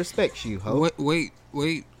 Who respects you, ho? Wait.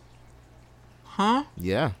 Huh?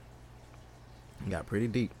 Yeah. Got pretty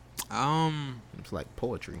deep. It's like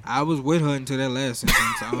poetry. I was with her until that last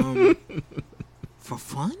sentence. For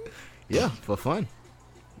fun? Yeah, for fun.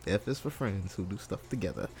 F is for friends who do stuff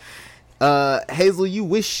together. Hazel, you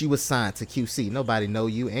wish you was signed to QC. Nobody know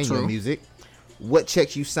you and your True. music. What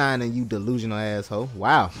checks you signing, you delusional asshole?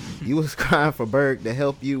 Wow. You was crying for Berg to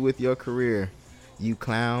help you with your career. You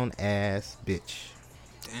clown ass bitch.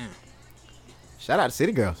 Damn. Shout out to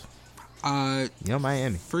City Girls. Young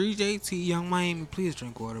Miami. Free JT, Young Miami. Please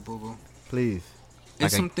drink water, boo boo. Please.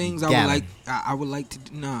 There's Like a some things gallon. I would like to.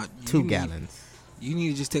 Nah. 2 gallons. You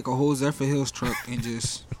need to just take a whole Zephyr Hills truck and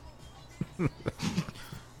just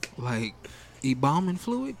like embalming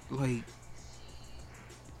fluid. Like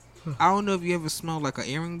I don't know if you ever smelled like an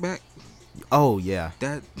earring back. Oh yeah.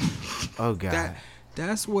 That. Oh god.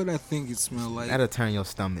 That's what I think it smelled like. That'll turn your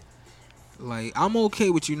stomach. Like, I'm okay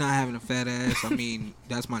with you not having a fat ass. I mean,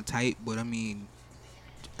 that's my type, but I mean,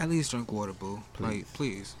 at least drink water, boo. Please. Like,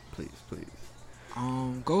 please. Please.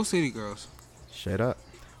 Go City Girls. Shut up.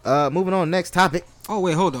 Moving on, next topic. Oh,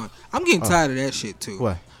 wait, hold on. I'm getting tired of that shit, too.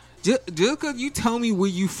 What? Just because you tell me where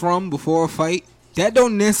you from before a fight, that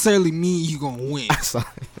don't necessarily mean you gonna win.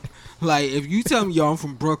 Like, if you tell me, yo, I'm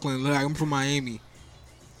from Brooklyn, like, I'm from Miami,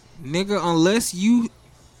 nigga, unless you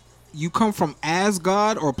come from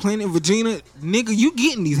Asgard or Planet Vegeta, nigga, you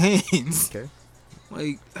getting these hands. Okay.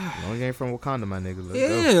 Like, As long as you ain't from Wakanda, my nigga. Let's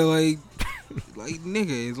yeah, go. like,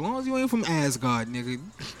 nigga, as long as you ain't from Asgard, nigga,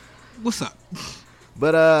 what's up?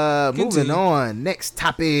 But moving Continue. on, next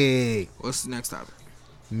topic. What's the next topic?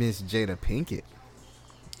 Miss Jada Pinkett.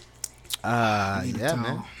 Yeah,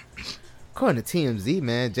 man. According to TMZ,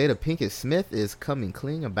 man, Jada Pinkett Smith is coming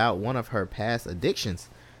clean about one of her past addictions.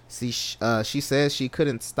 She says she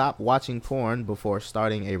couldn't stop watching porn before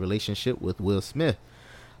starting a relationship with Will Smith.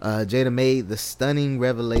 Jada made the stunning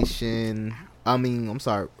revelation.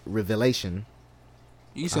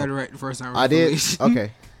 You said it right the first time. I did?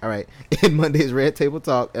 Okay. All right. In Monday's Red Table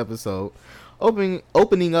Talk episode,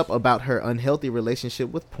 opening up about her unhealthy relationship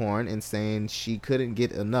with porn and saying she couldn't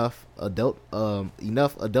get enough adult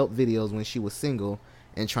videos when she was single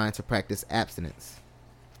and trying to practice abstinence.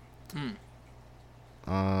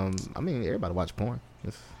 Everybody watch porn.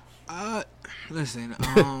 Listen,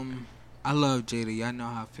 I love Jada. Y'all know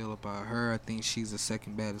how I feel about her. I think she's the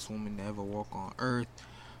second baddest woman to ever walk on earth,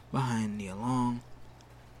 behind Nia Long.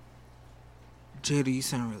 Jada, you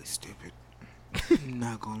sound really stupid. I'm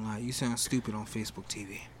not gonna lie, you sound stupid on Facebook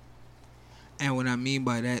TV. And what I mean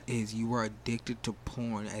by that is you were addicted to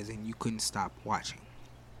porn, as in you couldn't stop watching.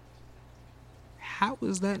 How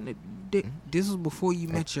is that an addiction? This was before you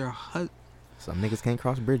met your husband. Some niggas can't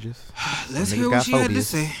cross bridges. Let's hear what she had to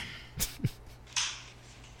say.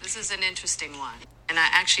 This is an interesting one. And I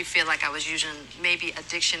actually feel like I was using maybe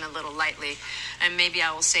addiction a little lightly. And maybe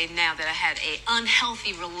I will say now that I had an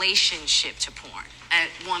unhealthy relationship to porn at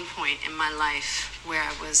one point in my life where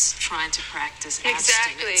I was trying to practice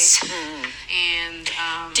abstinence. And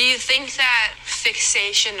do you think that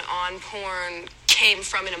fixation on porn came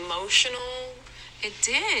from an emotional? It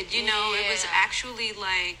did. You know, it was actually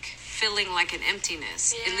like feeling like an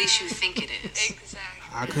emptiness. At least you think it is.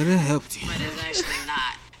 Exactly. I could have helped you. But it's actually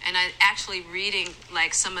not. And I actually reading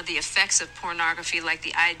like some of the effects of pornography, like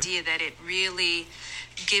the idea that it really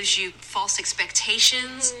gives you false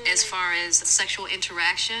expectations as far as sexual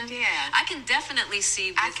interaction. Yeah. I can definitely see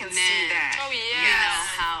with I can men. see that. Oh, yeah. You know,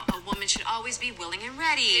 how a woman should always be willing and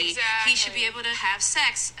ready. Exactly. He should be able to have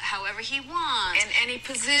sex however he wants. In any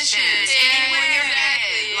position. Anywhere.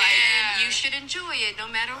 Exactly. Like, you should enjoy it no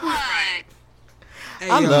matter what. Right. Hey,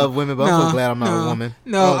 I love women, but I'm so glad I'm not a woman.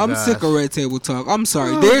 No, Oh, I'm gosh. sick of Red Table Talk. I'm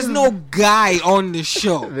sorry. There's no guy on the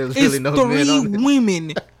show. There's It's really no men three on it.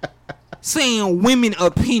 women saying women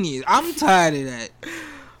opinions. I'm tired of that.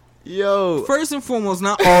 Yo. First and foremost,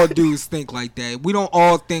 not all dudes think like that. We don't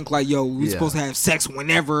all think like, yo, we're Yeah. supposed to have sex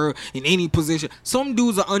whenever, in any position. Some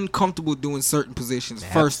dudes are uncomfortable doing certain positions,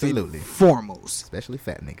 first Absolutely. and foremost. Especially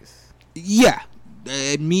fat niggas. Yeah.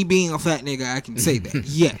 Me being a fat nigga, I can say that.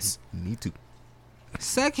 Yes. Me too.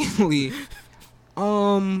 Secondly,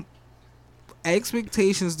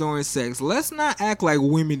 expectations during sex. Let's not act like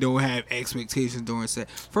women don't have expectations during sex.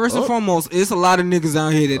 First and foremost, it's a lot of niggas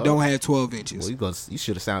out here that don't have 12 inches. Well, you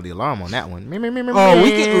should have sounded the alarm on that one. Oh,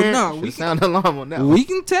 we can sound the alarm on that one. We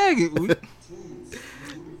can tag it.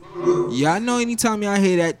 Y'all know anytime y'all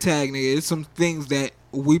hear that tag, nigga, it's some things that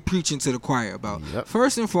we preaching to the choir about. Yep.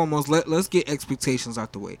 First and foremost, let's get expectations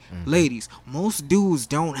out the way. Ladies, most dudes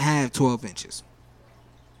don't have 12 inches.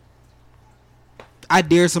 I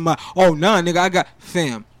dare somebody, oh, nah, nigga, I got...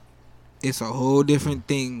 Fam, it's a whole different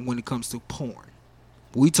thing when it comes to porn.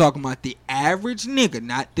 We talking about the average nigga,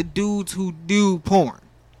 not the dudes who do porn.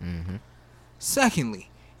 Secondly,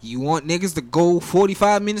 you want niggas to go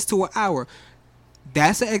 45 minutes to an hour.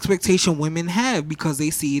 That's an expectation women have because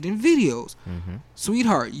they see it in videos.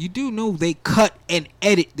 Sweetheart, you do know they cut and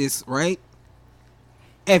edit this, right?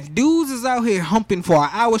 If dudes is out here humping for an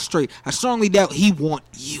hour straight, I strongly doubt he want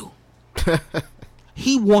you.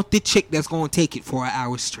 He want the chick that's going to take it for an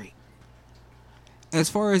hour straight. As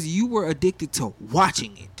far as you were addicted to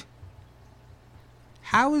watching it,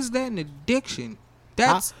 how is that an addiction?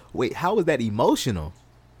 That's how was that emotional?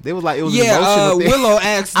 They was like, it was yeah. an emotional thing. Willow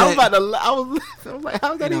asked that. I was like,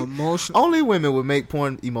 how's that an emotional? Only women would make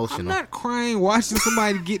porn emotional. I'm not crying watching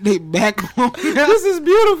somebody get their backbone. This is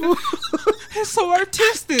beautiful. It's so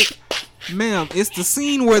artistic. Ma'am, it's the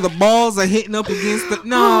scene where the balls are hitting up against the...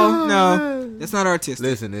 No. That's not artistic.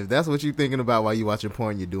 Listen, if that's what you're thinking about while you watching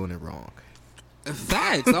porn, you're doing it wrong.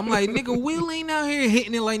 Facts. I'm like, nigga, Will ain't out here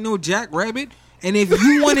hitting it like no jackrabbit. And if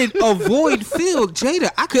you wanted a void filled,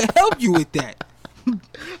 Jada, I could help you with that.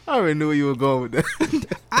 I already knew where you were going with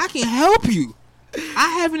that. I can help you.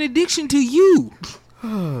 I have an addiction to you.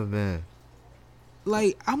 Oh, man.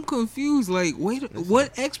 Like, I'm confused. Like, wait,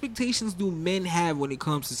 what expectations do men have when it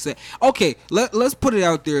comes to sex? Okay, let's put it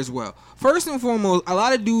out there as well. First and foremost, a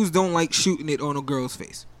lot of dudes don't like shooting it on a girl's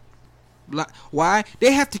face. Why?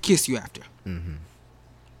 They have to kiss you after.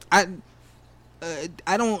 I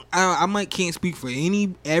can't speak for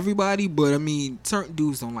everybody, but I mean, certain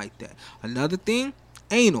dudes don't like that. Another thing,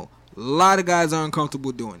 anal. A lot of guys are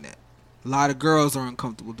uncomfortable doing that. A lot of girls are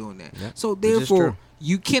uncomfortable doing that. Yep, So which is therefore, true.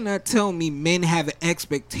 you cannot tell me men have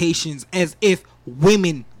expectations as if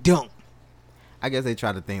women don't. I guess they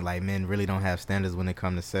try to think like men really don't have standards when it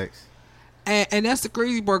comes to sex. And that's the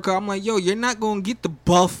crazy part, cause I'm like, yo, you're not gonna get the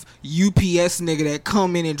buff UPS nigga that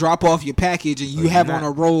come in and drop off your package and you have on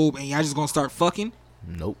a robe and y'all just gonna start fucking.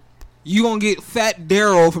 Nope. You gonna get fat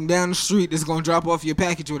Daryl from down the street that's gonna drop off your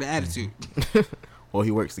package with an attitude. Or he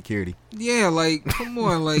works security. Yeah, like, come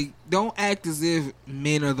on, like, don't act as if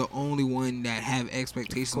men are the only one that have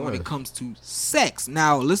expectations when it comes to sex.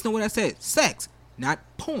 Now, listen to what I said. Sex, not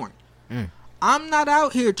porn. I'm not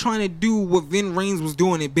out here trying to do what Vin Rames was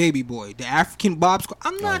doing in Baby Boy, the African Bob Squad.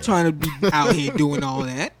 I'm not trying to be out here doing all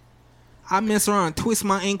that. I mess around, twist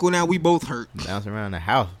my ankle, now we both hurt. Bounce around the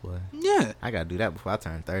house, boy. Yeah. I gotta do that before I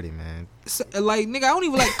turn 30, man. So, like, nigga, I don't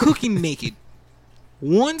even like cooking naked.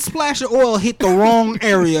 One splash of oil hit the wrong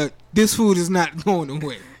area, this food is not going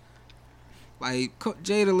away. Like,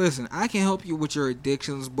 Jada, listen, I can help you with your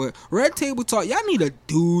addictions, but Red Table Talk, y'all need a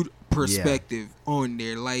dude perspective on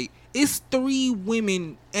there. Like, it's 3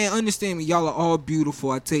 women, and understand me, y'all are all beautiful.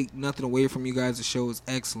 I take nothing away from you guys. The show is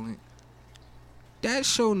excellent. That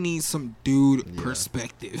show needs some dude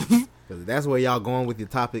perspective. Cause that's where y'all going with your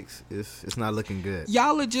topics. It's not looking good.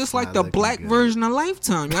 Y'all are just like the black version of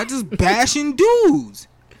Lifetime. Y'all just bashing dudes.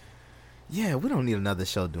 Yeah, we don't need another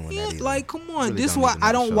show doing that either. Like, come on. Really This is why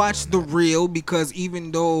I don't watch The Real, because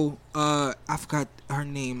even though I forgot her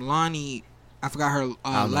name, Lonnie, I forgot her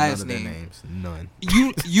last name. Names. None.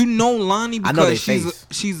 You know Lonnie I know because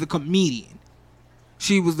she's the comedian.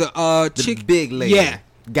 She was the chick, big lady. Yeah,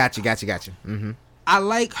 Gotcha. Mm-hmm. I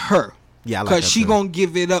like her. Yeah, I like because her she too. gonna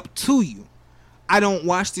give it up to you. I don't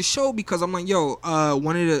watch the show because I'm like, yo,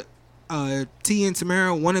 one of the T and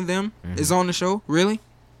Tamara, one of them is on the show. Really?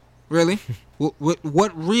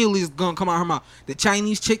 What real is gonna come out her mouth? The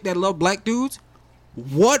Chinese chick that love black dudes?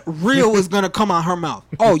 What real is gonna come out her mouth?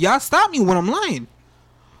 Oh, y'all stop me when I'm lying.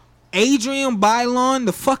 Adrienne Bailon,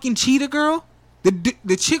 the fucking cheetah girl,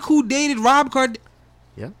 the chick who dated Rob Card.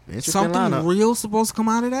 Yep. Something lineup. Real supposed to come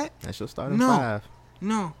out of that? That should start in 5.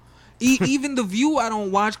 No. Even The View I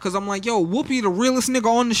don't watch because I'm like, yo, Whoopi the realest nigga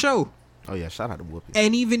on the show. Oh yeah, shout out to Whoopi.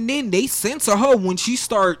 And even then, they censor her when she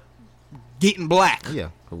start getting black. Yeah,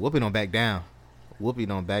 Whoopi don't back down. You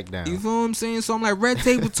feel what I'm saying? So I'm like, Red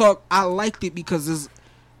Table Talk, I liked it because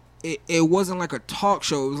it wasn't like a talk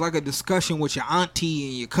show. It was like a discussion with your auntie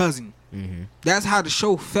and your cousin. Mm-hmm. That's how the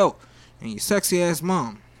show felt. And your sexy ass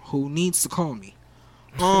mom, who needs to call me.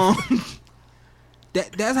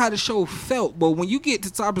 That's how the show felt. But when you get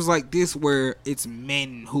to topics like this where it's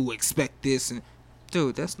men who expect this, and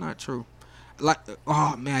dude, that's not true. Like,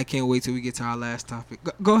 oh man, I can't wait till we get to our last topic.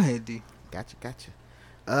 Go ahead, D. Gotcha.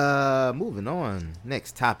 Moving on.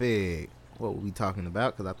 Next topic. What were we talking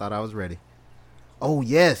about? Because I thought I was ready. Oh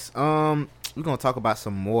yes. We're gonna talk about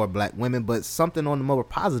some more black women, but something on the more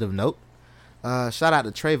positive note. Shout out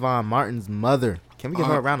to Trayvon Martin's mother. Can we give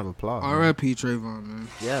her a round of applause? R.I.P. Trayvon, man.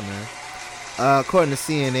 Yeah, man. According to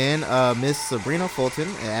CNN, Miss Sabrina Fulton,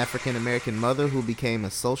 an African-American mother who became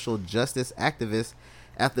a social justice activist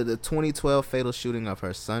after the 2012 fatal shooting of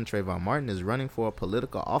her son, Trayvon Martin, is running for a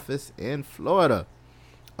political office in Florida.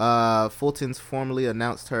 Fulton's formally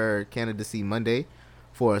announced her candidacy Monday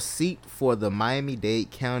for a seat for the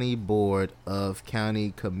Miami-Dade County Board of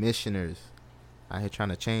County Commissioners. Out here trying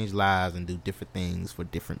to change lives and do different things for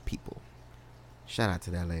different people. Shout out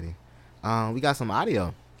to that lady. We got some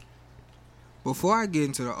audio. Before I get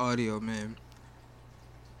into the audio, man,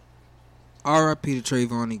 R.I.P. to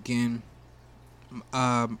Trayvon again.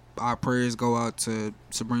 Our prayers go out to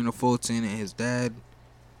Sabrina Fulton and his dad.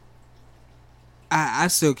 I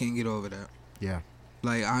still can't get over that. Yeah.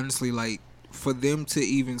 Like, honestly, like, for them to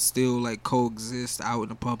even still, like, coexist out in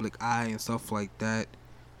the public eye and stuff like that,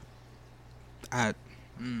 that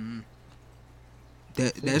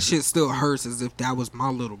shit still hurts as if that was my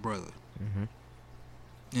little brother. Mm-hmm.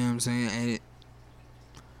 You know what I'm saying? And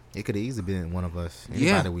it could have easily been one of us.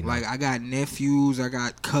 Yeah, we know. Like, I got nephews, I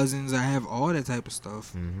got cousins, I have all that type of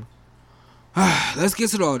stuff. Mm-hmm. Let's get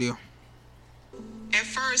to the audio. At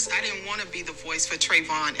first, I didn't want to be the voice for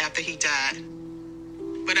Trayvon after he died.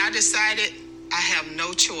 But I decided I have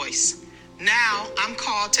no choice. Now, I'm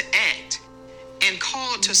called to act and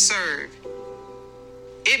called to serve.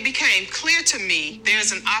 It became clear to me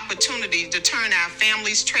there's an opportunity to turn our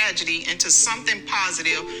family's tragedy into something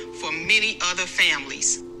positive for many other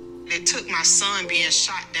families. It took my son being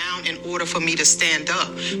shot down in order for me to stand up,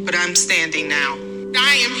 but I'm standing now.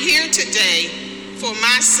 I am here today for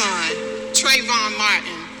my son, Trayvon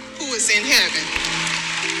Martin, who is in heaven.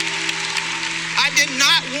 I did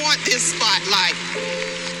not want this spotlight.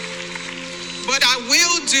 but I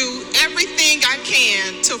will do everything I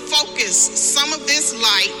can to focus some of this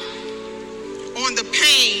light on the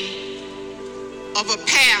pain of a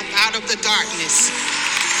path out of the darkness.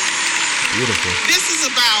 Beautiful. This is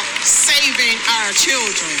about saving our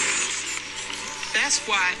children. That's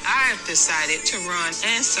why I've decided to run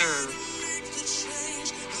and serve.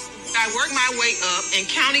 I worked my way up in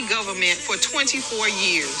county government for 24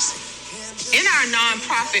 years. In our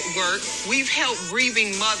nonprofit work, we've helped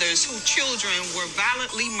grieving mothers whose children were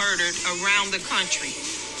violently murdered around the country.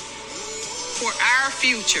 For our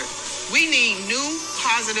future, we need new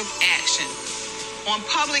positive action on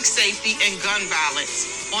public safety and gun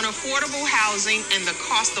violence, on affordable housing and the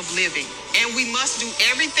cost of living. And we must do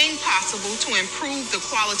everything possible to improve the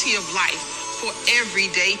quality of life for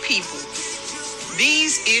everyday people.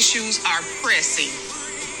 These issues are pressing.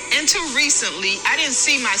 Until recently, I didn't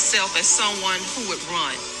see myself as someone who would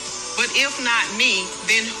run. But if not me,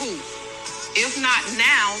 then who? If not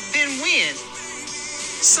now, then when?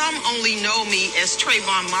 Some only know me as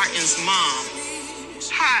Trayvon Martin's mom.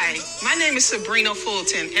 Hi, my name is Sabrina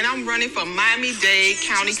Fulton, and I'm running for Miami-Dade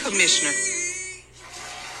County Commissioner.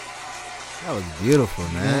 That was beautiful,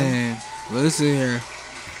 man. Listen here.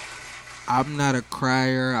 I'm not a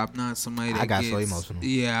crier. I'm not somebody that got gets so emotional.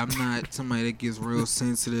 Yeah, I'm not somebody that gets real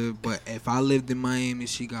sensitive. But if I lived in Miami,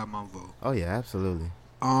 she got my vote. Oh yeah, absolutely.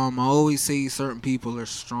 I always say certain people are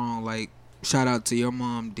strong. Like, shout out to your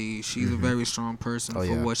mom, D. She's a very strong person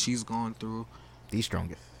for what she's gone through. The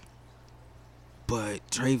strongest. But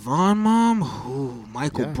Trayvon mom,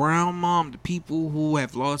 Michael Brown mom, the people who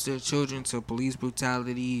have lost their children to police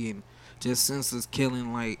brutality and just senseless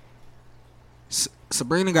killing, like,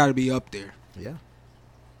 Sabrina got to be up there. Yeah.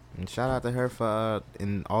 And shout out to her for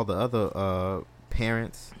and all the other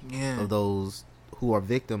parents of those who are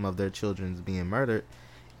victim of their children's being murdered,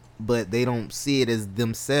 but they don't see it as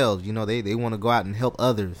themselves. You know, they want to go out and help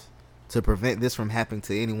others to prevent this from happening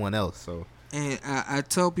to anyone else. So. And I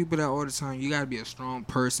tell people that all the time, you got to be a strong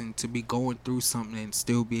person to be going through something and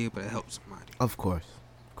still be able to help somebody. Of course,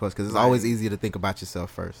 because it's always easier to think about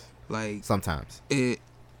yourself first. Like, sometimes.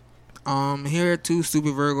 Here at Two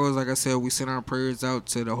Stupid Virgos, like I said, we send our prayers out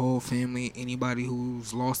to the whole family, anybody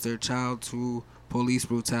who's lost their child to police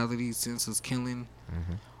brutality, senseless killing.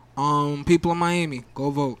 People in Miami, go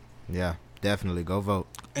vote. Yeah, definitely, go vote.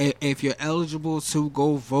 If you're eligible to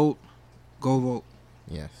go vote, go vote.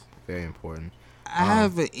 Yes. Very important. I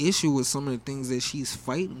have an issue with some of the things that she's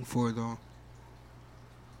fighting for, though.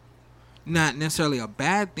 Not necessarily a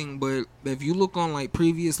bad thing, but if you look on like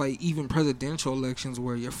previous, like even presidential elections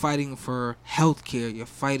where you're fighting for healthcare, you're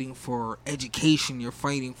fighting for education, you're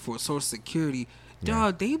fighting for Social Security,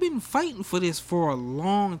 dog, they've been fighting for this for a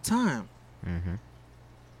long time.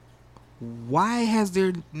 Why has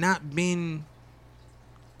there not been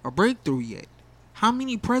a breakthrough yet? How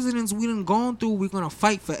many presidents we done gone through? We're gonna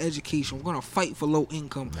fight for education. We're gonna fight for low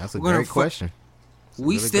income. That's a great question.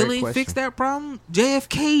 We still ain't fixed that problem.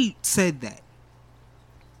 JFK said that.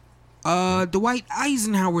 Dwight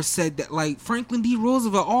Eisenhower said that. Like Franklin D.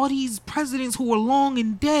 Roosevelt, all these presidents who were long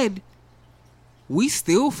and dead. We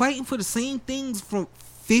still fighting for the same things from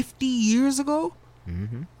 50 years ago.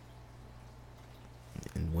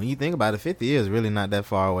 And when you think about it, 50 years is really not that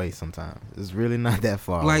far away sometimes. It's really not that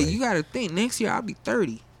far away. Like, you got to think, next year I'll be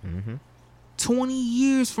 30. 21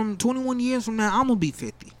 years from now, I'm going to be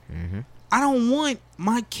 50. I don't want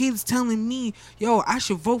my kids telling me, yo, I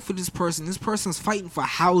should vote for this person. This person's fighting for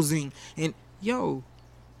housing. And, yo,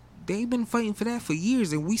 they've been fighting for that for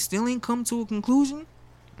years, and we still ain't come to a conclusion.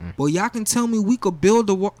 Well, y'all can tell me we could build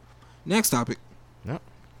a wall. Next topic. Yep.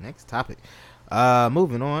 Next topic.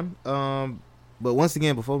 Moving on. But once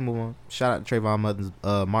again, before we move on, shout out to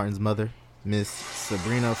Trayvon Martin's mother, Miss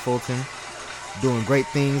Sabrina Fulton, doing great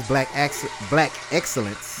things. Black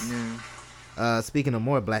excellence. Speaking of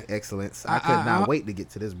more black excellence, I could not wait to get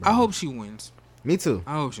to this. Bro. I hope she wins. Me too.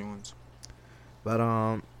 I hope she wins.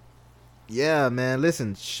 But yeah, man.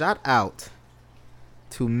 Listen, shout out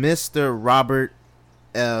to Mr. Robert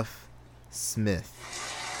F. Smith.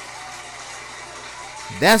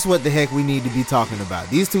 That's what the heck we need to be talking about.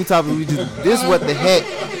 These two topics, this is what the heck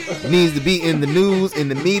needs to be in the news, in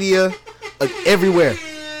the media, everywhere.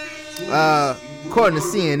 According to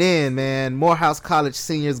CNN, man, Morehouse College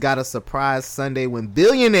seniors got a surprise Sunday when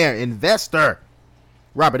billionaire investor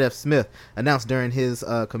Robert F. Smith announced during his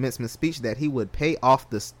commencement speech that he would pay off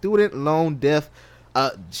the student loan debt.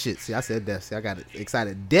 I said debt. See, I got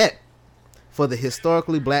excited. Debt for the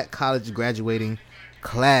historically black college graduating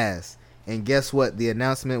class. And guess what? The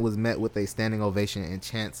announcement was met with a standing ovation and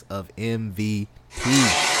chants of MVP.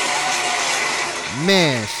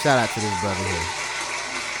 Man, shout out to this brother here.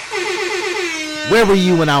 Where were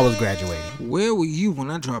you when I was graduating? Where were you when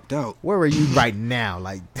I dropped out? Where are you right now?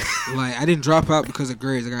 Like I didn't drop out because of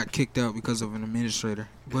grades. I got kicked out because of an administrator.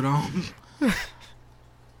 But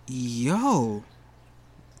yo,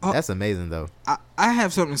 that's amazing though. I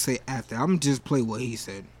have something to say after. I'm just play what he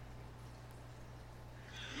said.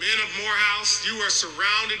 Men of Morehouse, you are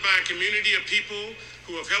surrounded by a community of people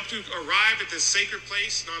who have helped you arrive at this sacred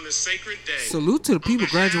place and on this sacred day. Salute to the people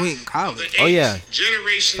graduating college. Oh yeah,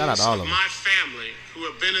 generations shout out to all of them. My family who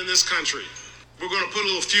have been in this country. We're going to put a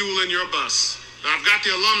little fuel in your bus. Now I've got the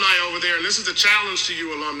alumni over there, and this is a challenge to you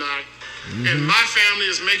alumni. And my family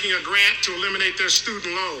is making a grant to eliminate their student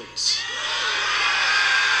loans.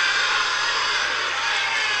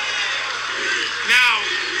 Now,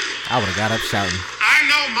 I would have got up shouting. I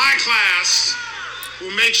know my class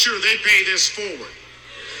will make sure they pay this forward.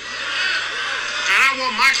 And I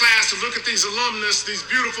want my class to look at these alumnus, these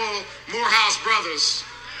beautiful Morehouse brothers,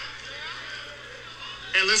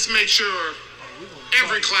 and let's make sure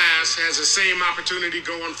every class has the same opportunity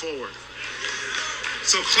going forward.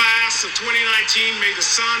 So class of 2019, may the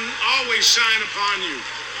sun always shine upon you.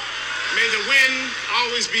 May the wind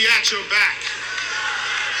always be at your back.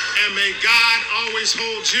 And may God always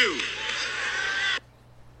hold you.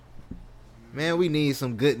 Man, we need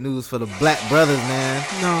some good news for the black brothers, man.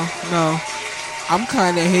 No. I'm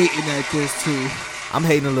kind of hating at this, too. I'm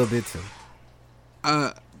hating a little bit, too.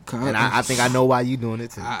 And I think I know why you doing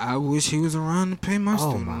it, too. I wish he was around to pay my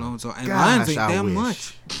student loans. And gosh, mine ain't that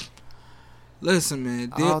much. Listen,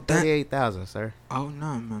 man. All 38,000, sir. Oh,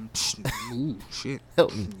 no, man. Ooh, shit.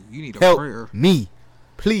 Help me. You need a Help prayer. me.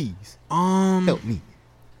 Please. Help me.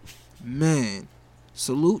 Man.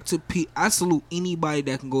 I salute anybody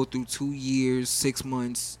that can go through 2 years, 6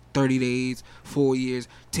 months, 30 days, 4 years,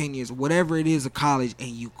 10 years, whatever it is of college, and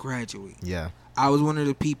you graduate. Yeah. I was one of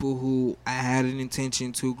the people who I had an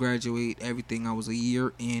intention to graduate everything. I was a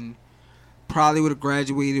year in. Probably would have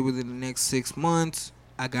graduated within the next 6 months.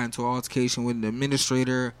 I got into an altercation with the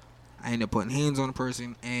administrator. I ended up putting hands on the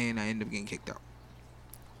person, and I ended up getting kicked out.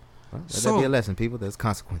 Well, that'd be a lesson, people. There's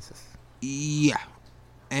consequences. Yeah.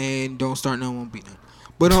 And don't start none, won't be none.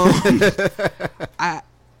 But I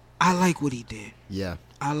like what he did. Yeah.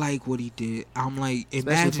 I like what he did. I'm like,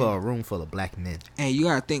 especially imagine for a room full of black men. And you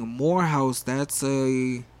gotta think, Morehouse, that's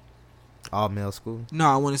a all male school. No,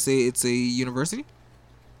 I want to say it's a university.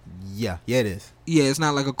 Yeah, it is. Yeah, it's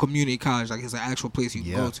not like a community college. Like it's an actual place you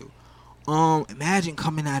can go to. Imagine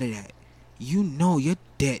coming out of that. You know your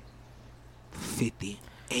debt 50,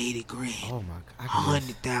 80 grand. Oh my God.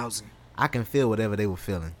 100,000. I can feel whatever they were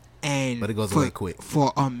feeling. But it goes away quick.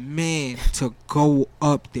 For a man to go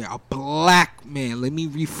up there, a black man, let me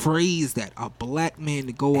rephrase that. A black man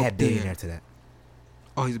to go up there. Billionaire to that.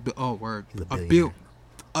 Oh, he's word. He's a billionaire.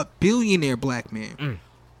 A billionaire black man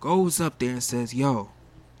goes up there and says, yo,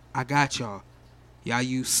 I got y'all. Y'all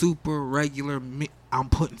use super regular. I'm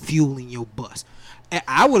putting fuel in your bus. And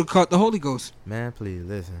I would have caught the Holy Ghost. Man, please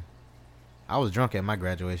listen. I was drunk at my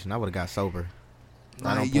graduation. I would have got sober.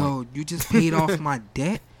 Like, yo, you just paid off my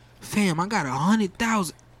debt? Fam, I got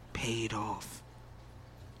 100,000 paid off.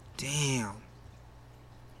 Damn.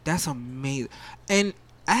 That's amazing. And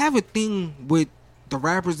I have a thing with the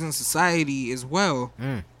rappers in society as well.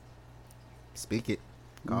 Speak it.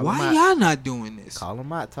 Why y'all not doing this? Call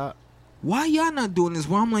them out, top. Why y'all not doing this?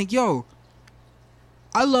 Well, I'm like, yo,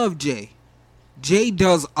 I love Jay. Jay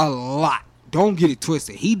does a lot. Don't get it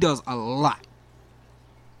twisted. He does a lot.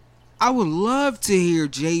 I would love to hear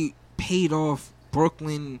Jay paid off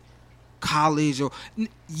Brooklyn College, or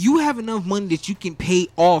you have enough money that you can pay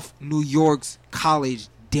off New York's college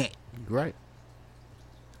debt. Right.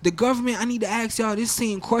 The government, I need to ask y'all this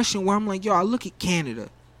same question where I'm like, yo, I look at Canada.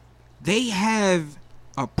 They have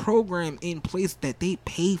a program in place that they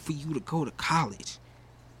pay for you to go to college.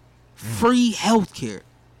 Free healthcare.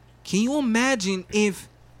 Can you imagine if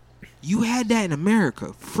you had that in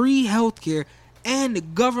America? Free healthcare, and the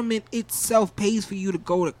government itself pays for you to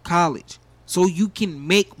go to college so you can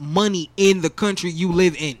make money in the country you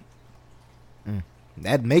live in.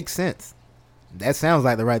 That makes sense. That sounds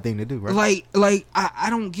like the right thing to do, right? Like I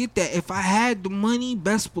don't get that. If I had the money,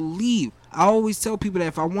 best believe. I always tell people that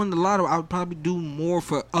if I won the lotto, I would probably do more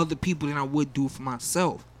for other people than I would do for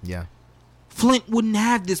myself. Yeah. Flint wouldn't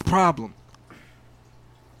have this problem.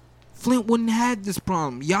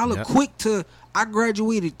 Y'all are quick to... I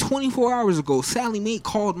graduated 24 hours ago. Sally Mae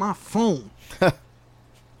called my phone.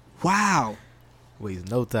 Wow. Waste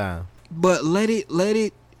no time. But let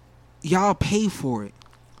it... Y'all pay for it.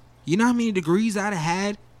 You know how many degrees I'd have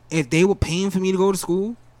had if they were paying for me to go to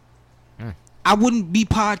school? I wouldn't be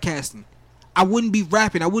podcasting. I wouldn't be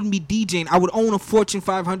rapping. I wouldn't be DJing. I would own a Fortune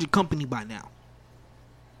 500 company by now.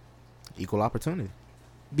 Equal opportunity.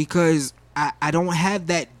 Because I don't have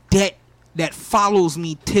that debt that follows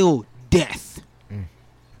me till death.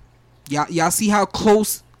 Y'all see how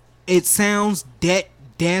close it sounds? Debt,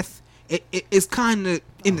 death. It's kind of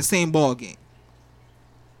in the same ball game.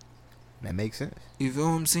 That makes sense. You feel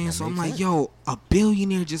what I'm saying? That So I'm makes like, sense. yo, a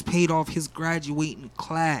billionaire just paid off his graduating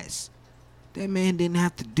class. That man didn't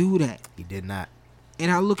have to do that. He did not.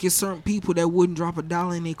 And I look at certain people that wouldn't drop a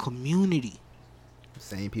dollar in their community.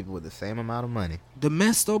 Same people with the same amount of money. The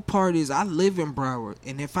messed up part is I live in Broward,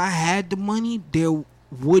 and if I had the money, there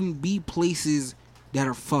wouldn't be places that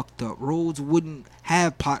are fucked up. Roads wouldn't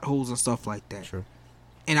have potholes and stuff like that. True.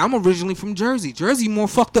 And I'm originally from Jersey. Jersey more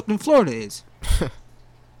fucked up than Florida is.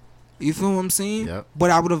 You feel what I'm saying? Yep. But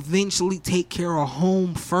I would eventually take care of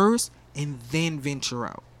home first and then venture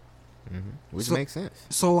out. Which So- makes sense.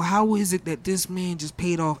 So how is it that this man just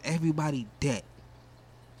paid off everybody's debt?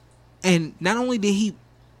 And not only did he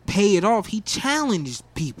pay it off, he challenged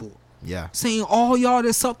people. Yeah. Saying all y'all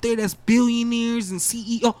that's up there that's billionaires and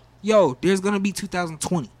CEO. Yo, there's going to be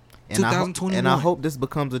 2020. And 2021. I hope this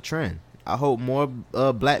becomes a trend. I hope more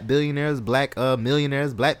black billionaires, black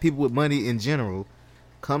millionaires, black people with money in general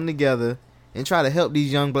come together and try to help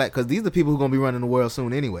these young black, because these are the people who are going to be running the world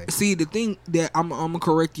soon anyway. See, the thing that I'm going to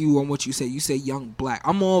correct you on what you said. You said young black.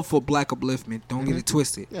 I'm all for black upliftment. Don't get it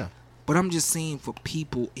twisted. Yeah. But I'm just saying for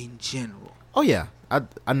people in general. Oh yeah,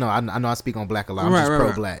 I know I speak on black a lot. I'm Right, just right, pro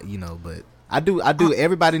right. black, you know. But I do.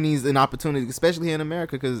 Everybody needs an opportunity, especially here in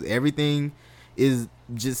America, because everything is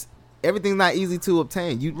just everything's not easy to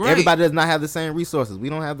obtain. Right. Everybody does not have the same resources. We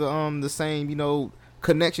don't have the same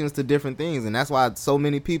connections to different things, and that's why so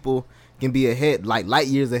many people can be ahead, like light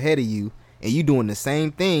years ahead of you, and you doing the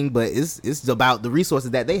same thing, but it's about the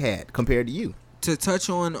resources that they had compared to you. To touch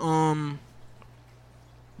on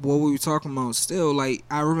what we were talking about still, like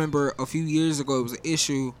I remember a few years ago it was an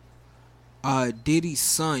issue. Diddy's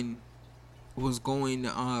son was going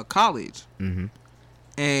to college,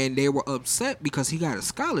 and they were upset because he got a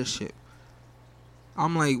scholarship.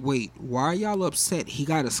 I'm like, wait, why are y'all upset? He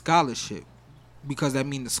got a scholarship because that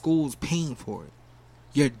means the school's paying for it.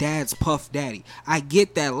 Your dad's Puff Daddy. I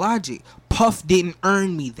get that logic. Puff didn't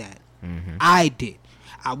earn me that. I did.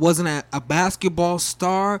 I wasn't a basketball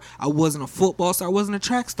star. I wasn't a football star. I wasn't a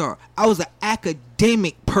track star. I was an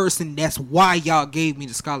academic person. That's why y'all gave me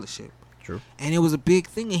the scholarship. True. And it was a big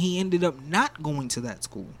thing, and he ended up not going to that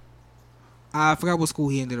school. I forgot what school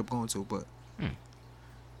he ended up going to, but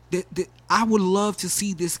I would love to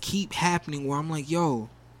see this keep happening where I'm like, yo,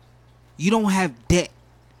 you don't have debt.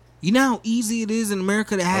 You know how easy it is in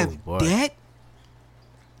America to have debt?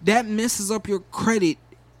 That messes up your credit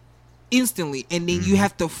instantly, and then you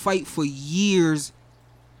have to fight for years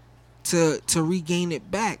to regain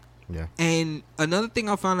it back. Yeah. And another thing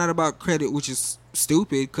I found out about credit, which is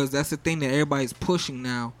stupid, because that's the thing that everybody's pushing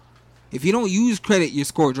now. If you don't use credit, your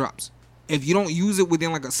score drops. If you don't use it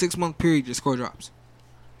within like a 6-month period, your score drops.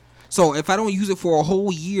 So if I don't use it for a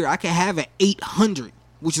whole year, I can have an 800,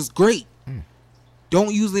 which is great.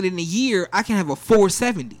 Don't use it in a year, I can have a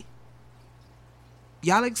 470.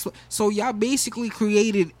 So y'all basically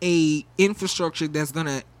created a infrastructure that's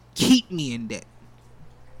gonna keep me in debt.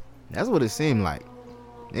 That's what it seemed like.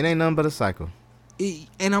 It ain't nothing but a cycle.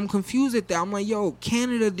 And I'm confused at that. I'm like, yo,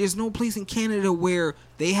 Canada, there's no place in Canada where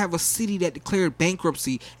they have a city that declared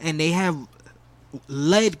bankruptcy and they have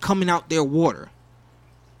lead coming out their water.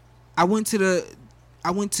 I went to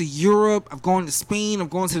Europe, I've gone to Spain, I've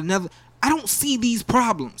gone to the Netherlands. I don't see these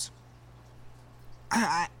problems.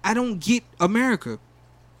 I don't get America.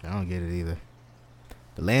 I don't get it either.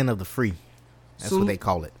 The land of the free. That's what they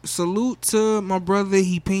call it. Salute to my brother.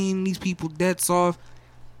 He paying these people debts off.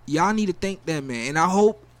 Y'all need to thank that man. And I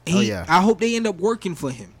hope I hope they end up working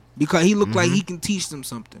for him, because he looked like he can teach them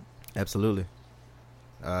something. Absolutely.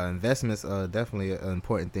 Investments are definitely an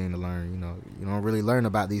important thing to learn. You know, you don't really learn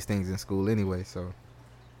about these things in school anyway, so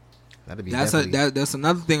that'd be that's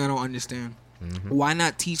another thing I don't understand. Why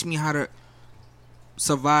not teach me how to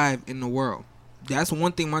survive in the world? That's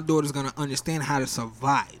one thing my daughter's gonna understand, how to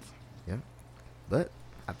survive. Yeah, but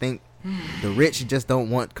I think the rich just don't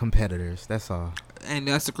want competitors. That's all. And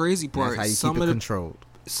that's the crazy part. That's how you keep it controlled.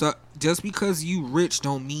 So just because you rich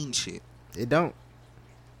don't mean shit. It don't.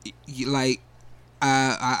 Like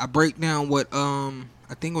I break down what I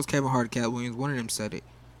think it was Kevin Hart, Cat Williams, one of them said it.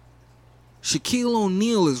 Shaquille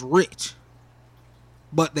O'Neal is rich,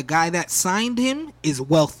 but the guy that signed him is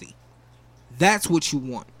wealthy. That's what you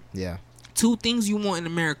want. Yeah. Two things you want in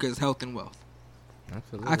America is health and wealth.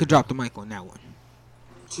 Absolutely. I could drop the mic on that one.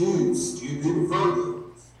 Two stupid Virgos.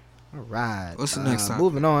 All right. What's the next topic?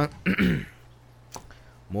 Moving on.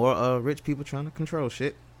 More rich people trying to control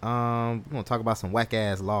shit. We're gonna talk about some whack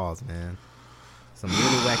ass laws, man. Some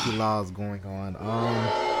really wacky laws going on.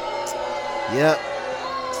 Yep,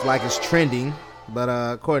 it's like it's trending, but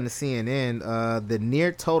according to CNN, the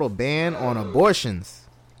near total ban on abortions.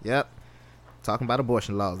 Yep, talking about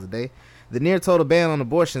abortion laws today. The near total ban on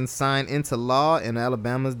abortions signed into law in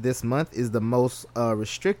Alabama this month is the most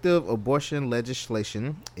restrictive abortion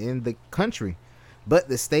legislation in the country. But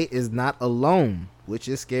the state is not alone, which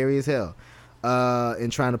is scary as hell, in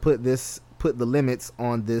trying to put the limits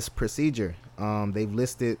on this procedure. They've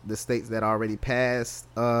listed the states that already passed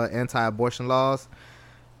anti-abortion laws.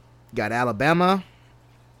 Got Alabama.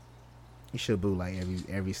 You should boo like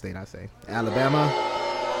every state I say. Alabama,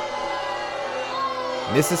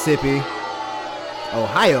 Mississippi,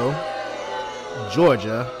 Ohio,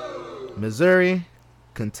 Georgia, Missouri,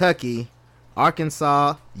 Kentucky,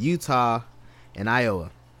 Arkansas, Utah, and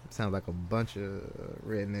Iowa. Sounds like a bunch of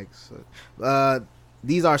rednecks.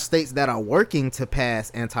 These are states that are working to pass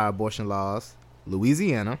anti-abortion laws.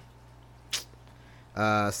 Louisiana,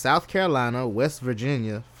 South Carolina, West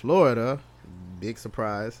Virginia, Florida, big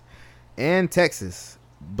surprise, and Texas.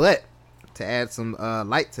 But to add some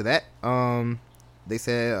light to that, they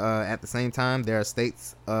said at the same time there are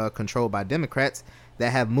states controlled by Democrats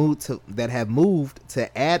that have moved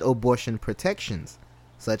to add abortion protections,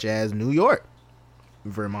 such as New York,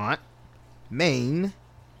 Vermont, Maine,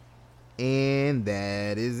 and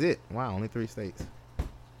that is it. Wow, only 3 states.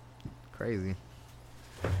 Crazy.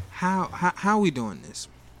 How we doing this?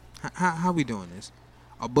 How we doing this?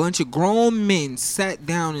 A bunch of grown men sat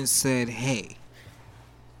down and said, "Hey,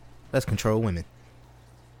 let's control women."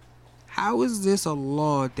 How is this a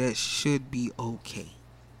law that should be okay?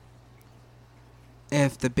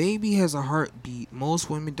 If the baby has a heartbeat, most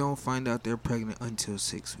women don't find out they're pregnant until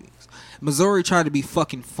 6 weeks. Missouri tried to be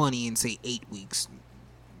fucking funny and say 8 weeks.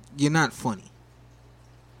 You're not funny.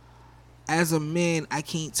 As a man, I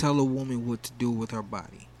can't tell a woman what to do with her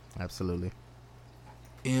body. Absolutely.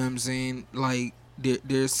 You know what I'm saying? Like,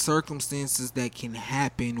 there's circumstances that can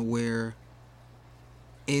happen where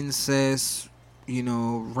incest,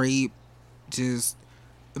 rape, just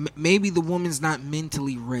maybe the woman's not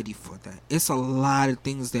mentally ready for that. It's a lot of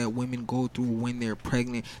things that women go through when they're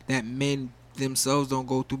pregnant that men themselves don't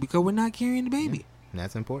go through because we're not carrying the baby. Yeah,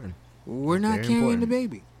 that's important. We're not carrying the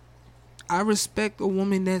baby. I respect a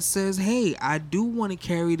woman that says, "Hey, I do want to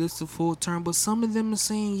carry this to full term," but some of them are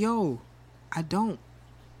saying, "Yo, I don't."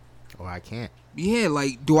 Or I can't. Yeah,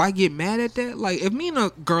 like, do I get mad at that? Like, if me and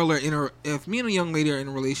a girl if me and a young lady are in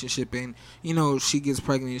a relationship and, she gets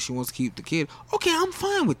pregnant and she wants to keep the kid, okay, I'm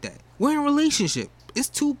fine with that. We're in a relationship. It's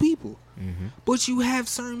 2 people. Mm-hmm. But you have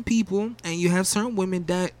certain people and you have certain women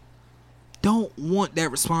that don't want that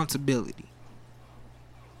responsibility.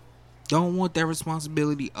 Don't want that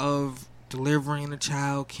responsibility of delivering a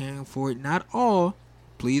child, caring for it. Not all.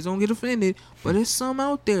 Please don't get offended. But there's some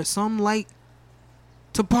out there. Some like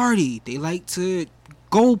to party. They like to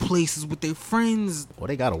go places with their friends. Or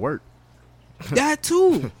they gotta work. That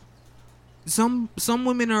too. Some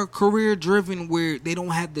women are career driven where they don't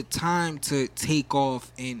have the time to take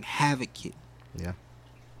off and have a kid. Yeah.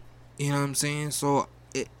 You know what I'm saying? So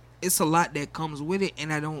it's a lot that comes with it,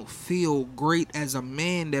 and I don't feel great as a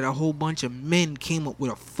man that a whole bunch of men came up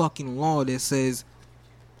with a fucking law that says,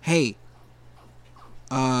 "Hey,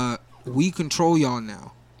 we control y'all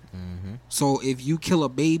now. Mm-hmm. So if you kill a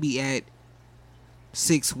baby at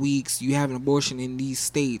 6 weeks, you have an abortion in these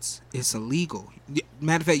states, it's illegal.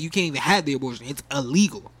 Matter of fact, you can't even have the abortion. It's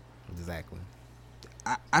illegal." Exactly.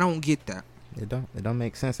 I don't get that. It don't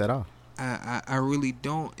make sense at all. I really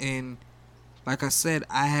don't. And like I said,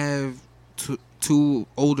 I have two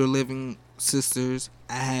older living sisters.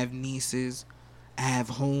 I have nieces. I have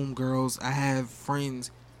homegirls. I have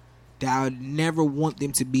friends that I would never want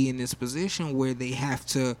them to be in this position where they have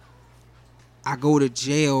to. I go to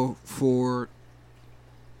jail for,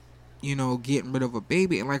 getting rid of a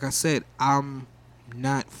baby. And like I said, I'm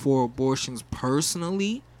not for abortions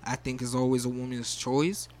personally. I think it's always a woman's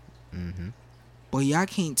choice. Mm-hmm. But y'all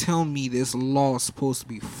can't tell me this law is supposed to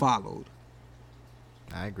be followed.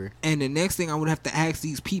 I agree. And the next thing I would have to ask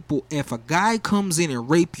these people, if a guy comes in and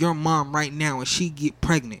rape your mom right now and she get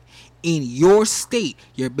pregnant, in your state,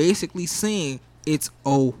 you're basically saying it's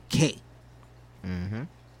okay. Mm-hmm.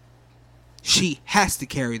 She has to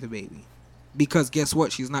carry the baby. Because guess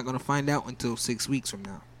what? She's not going to find out until 6 weeks from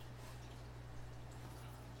now.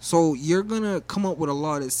 So you're going to come up with a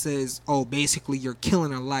law that says, oh, basically you're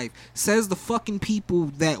killing her life. Says the fucking people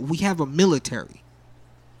that we have a military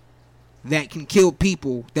that can kill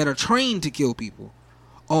people, that are trained to kill people.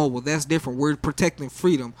 Oh, well, that's different. We're protecting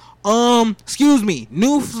freedom. Excuse me.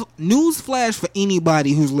 News flash for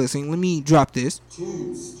anybody who's listening. Let me drop this.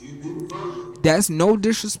 That's no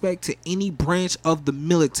disrespect to any branch of the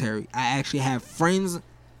military. I actually have friends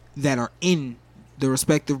that are in the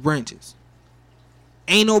respective branches.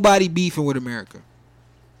 Ain't nobody beefing with America.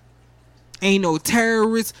 Ain't no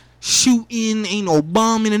terrorists shooting. Ain't no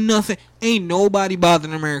bombing or nothing. Ain't nobody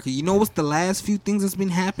bothering America. You know what's the last few things that's been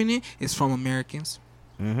happening? It's from Americans.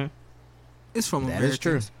 Mm-hmm. It's from That Americans. is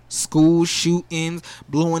true. School shootings,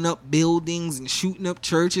 blowing up buildings and shooting up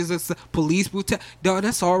churches. It's police brutality. Dog,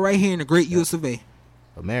 that's all right here in the Great U.S. of A.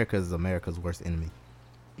 America is America's worst enemy.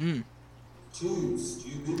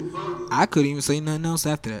 I couldn't even say nothing else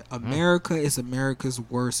after that. America is America's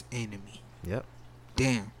worst enemy. Yep.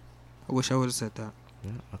 Damn. I wish I would have said that.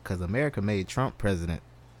 Yeah, because America made Trump president.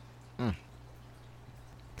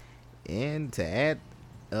 And to add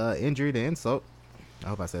injury to insult, I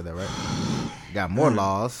hope I said that right. Got more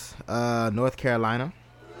laws. North Carolina.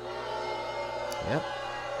 Yep.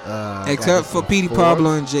 Except for Petey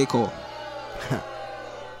Pablo and J. Cole.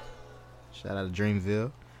 Shout out to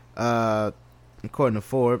Dreamville. According to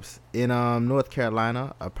Forbes, in North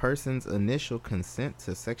Carolina, a person's initial consent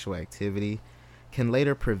to sexual activity can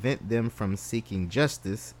later prevent them from seeking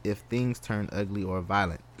justice if things turn ugly or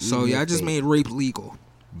violent. So y'all just made rape legal.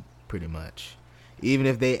 Pretty much. Even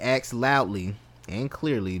if they ask loudly and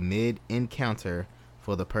clearly mid-encounter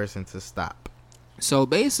for the person to stop. So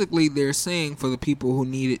basically they're saying, for the people who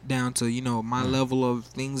need it down to, you know, my level of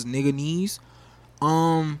things nigga needs,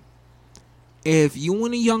 if you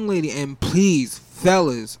want a young lady, and please,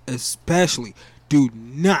 fellas especially, do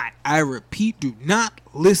not, I repeat, do not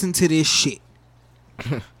listen to this shit.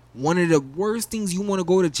 One of the worst things you want to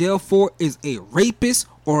go to jail for is a rapist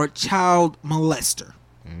or a child molester.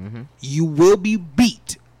 Mm-hmm. You will be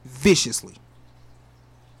beat viciously.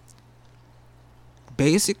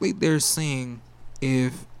 Basically, they're saying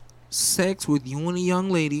if sex with you and a young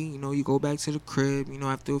lady, you know, you go back to the crib, you know,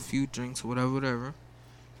 after a few drinks or whatever,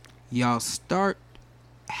 y'all start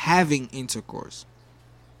having intercourse.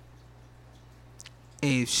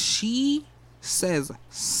 If she says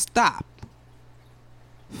stop,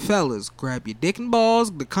 fellas, grab your dick and balls,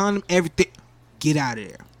 the condom, everything, get out of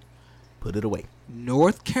there. Put it away.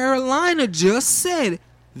 North Carolina just said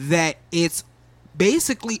that it's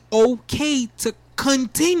basically okay to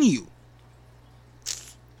continue.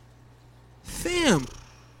 Fam,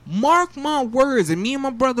 mark my words, and me and my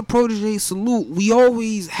brother Protege Salute, we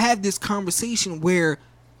always have this conversation where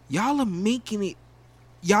y'all are making the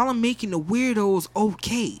weirdos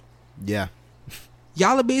okay. Yeah.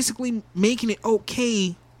 Y'all are basically making it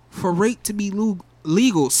okay for rape to be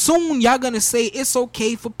legal. Soon y'all gonna say it's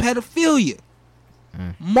okay for pedophilia.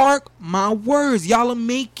 Mark my words, y'all are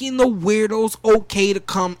making the weirdos okay to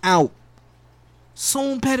come out.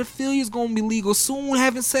 Soon pedophilia is gonna be legal. Soon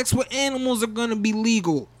having sex with animals are gonna be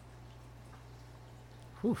legal.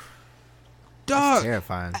 Whew. Dog, that's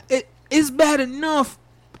terrifying. It's bad enough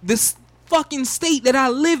this fucking state that I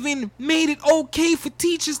live in made it okay for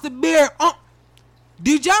teachers to bear arms.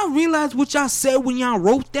 Did y'all realize what y'all said when y'all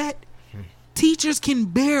wrote that? Teachers can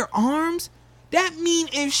bear arms? That mean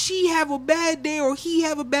if she have a bad day or he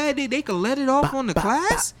have a bad day, they can let it off on the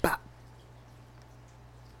class?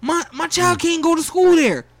 My child can't go to school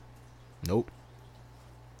there. Nope.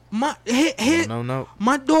 No.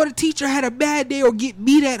 My daughter teacher had a bad day or get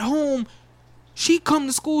beat at home. She come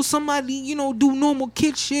to school, somebody, you know, do normal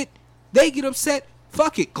kid shit. They get upset.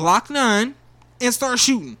 Fuck it, Glock 9 and start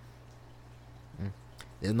shooting.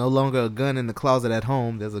 There's no longer a gun in the closet at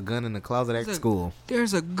home. There's a gun in the closet at school.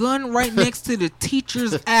 There's a gun right next to the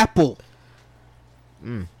teacher's apple.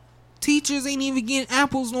 Teachers ain't even getting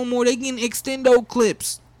apples no more. They getting extendo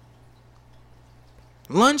clips.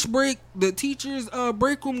 Lunch break, the teacher's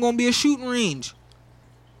break room gonna be a shooting range.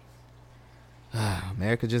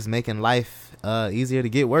 America just making life easier to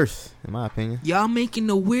get worse, in my opinion. Y'all making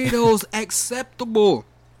the weirdos acceptable.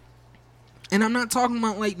 And I'm not talking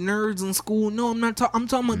about like nerds in school. No, I'm talking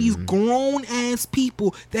about these grown ass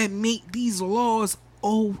people that make these laws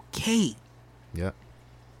okay. Yep.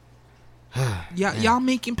 Y'all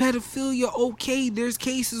making pedophilia okay. There's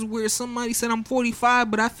cases where somebody said I'm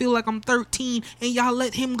 45, but I feel like I'm 13, and y'all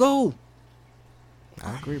let him go.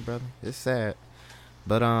 I agree, brother. It's sad,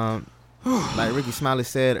 but like Ricky Smiley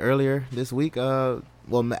said earlier this week. Well,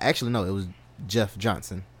 actually, no, it was Jeff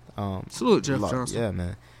Johnson. Salute Jeff Johnson. Yeah,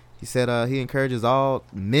 man. He said he encourages all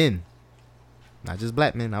men, not just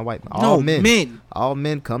black men, not white, all men. All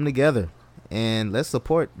men come together and let's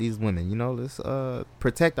support these women. You know, let's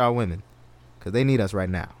protect our women because they need us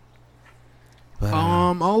right now. But,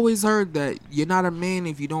 I always heard that you're not a man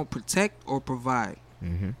if you don't protect or provide.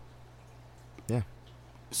 Mm-hmm. Yeah.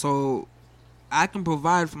 So I can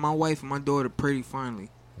provide for my wife and my daughter pretty finely.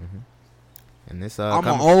 Mm-hmm. And this I'm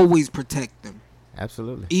gonna always protect them.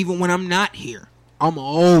 Absolutely. Even when I'm not here, I'm gonna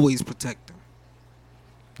always protect them.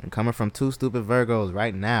 And coming from two stupid Virgos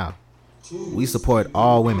right now, we support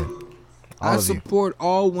all women. I support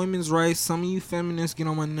all women's rights. Some of you feminists get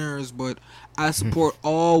on my nerves, but I support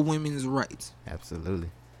all women's rights. Absolutely.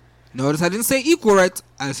 Notice I didn't say equal rights.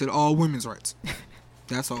 I said all women's rights.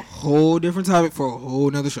 That's a whole different topic for a whole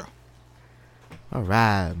nother show. All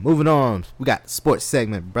right, moving on. We got the sports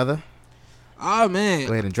segment, brother. Oh, man.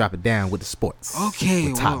 Go ahead and drop it down with the sports. Okay,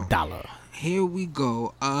 with top dollar. Here we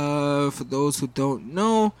go. For those who don't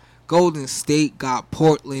know, Golden State got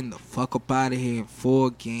Portland the fuck up out of here in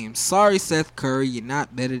 4 games. Sorry, Seth Curry, you're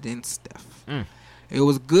not better than Steph. It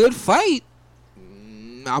was a good fight.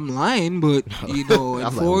 I'm lying, but you know, in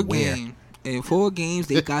 4 games,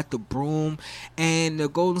 they got the broom, and the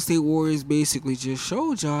Golden State Warriors basically just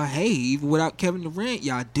showed y'all, hey, even without Kevin Durant,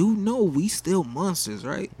 y'all do know we still monsters,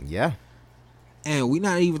 right? Yeah. And we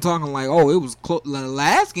not even talking like, oh, it was close. The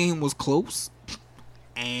last game was close,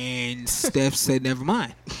 and Steph said, never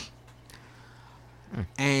mind.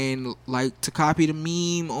 And like, to copy the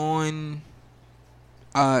meme on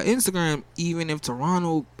Instagram, even if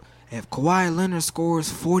Kawhi Leonard scores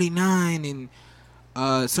 49 and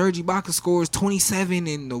Serge Ibaka scores 27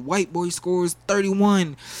 and the white boy scores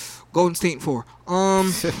 31, Golden State in 4.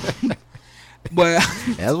 But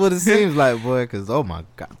that's what it seems like, boy. Because oh my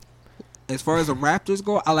god. As far as the Raptors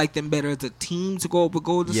go, I like them better as a team to go up with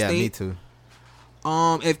Golden State. Yeah, me too.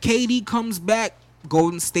 If KD comes back,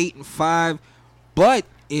 Golden State in 5. But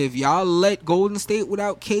if y'all let Golden State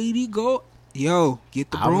without KD go, yo,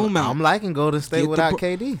 get the broom out. I'm liking Golden State without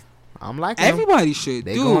KD. I'm liking everybody them. should.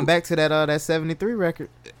 They going back to that 73 record.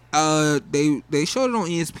 They showed it on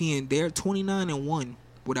ESPN. They're 29-1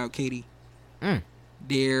 without KD.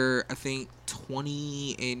 They're, I think,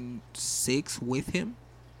 20-6 with him.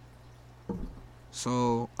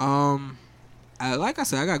 So, like I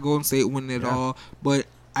said, I got Golden State winning it all, but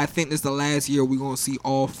I think this is the last year we're gonna see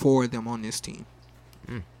all 4 of them on this team.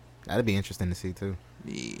 That'd be interesting to see too.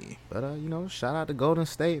 Yeah. But you know, shout out to Golden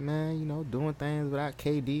State, man. You know, doing things without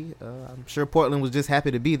KD. I'm sure Portland was just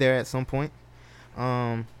happy to be there at some point.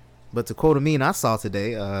 But to quote a meme I saw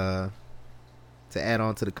today, to add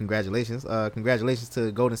on to the congratulations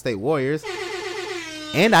to Golden State Warriors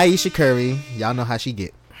and Ayesha Curry. Y'all know how she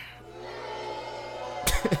get.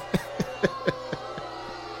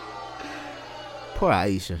 Poor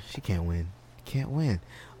Ayesha. She can't win.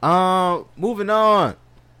 Moving on.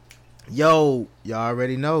 Yo, y'all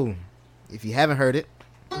already know. If you haven't heard it,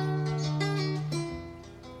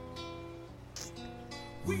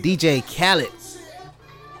 DJ Khaled.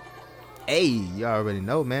 Hey, y'all already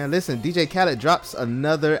know, man. Listen, DJ Khaled drops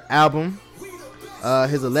another album.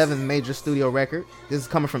 His 11th major studio record. This is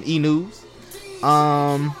coming from E! News.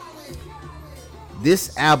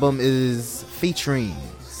 This album is featuring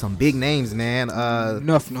some big names, man.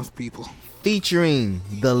 Enough people. Featuring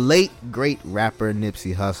the late great rapper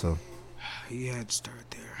Nipsey Hussle. He had to start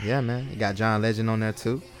there. Yeah, man. You got John Legend on there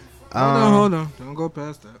too. Hold on. Don't go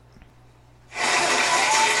past that.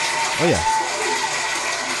 Oh yeah.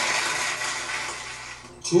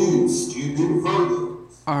 2 stupid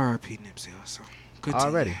Virgos. R.I.P. Nipsey Hussle. Good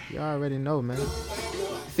already. You already know, man.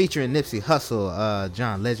 Featuring Nipsey Hussle,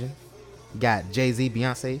 John Legend. Got Jay-Z,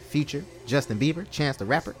 Beyonce, Future, Justin Bieber, Chance the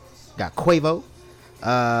Rapper. Got Quavo.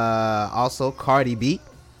 Also Cardi B,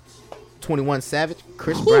 21 Savage,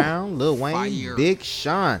 Chris Brown, Lil Wayne, Fire. Big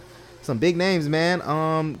Sean. Some big names, man.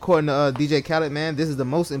 According to DJ Khaled, man, this is the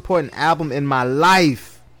most important album in my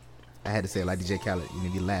life. I had to say it like DJ Khaled. You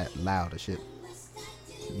need to be loud or shit.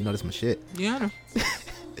 You know this my shit. Yeah, I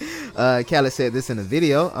know. Khaled said this in a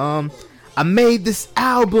video. I made this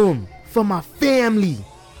album for my family,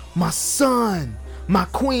 my son, my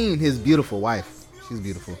queen, his beautiful wife. She's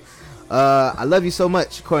beautiful. I love you so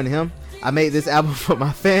much, according to him. I made this album for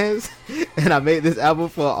my fans, and I made this album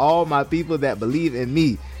for all my people that believe in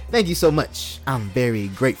me. Thank you so much. I'm very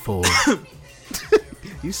grateful.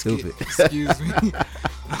 You stupid. Excuse me.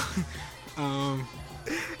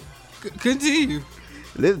 Continue.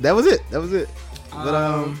 That was it.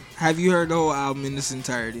 But, have you heard the whole album in its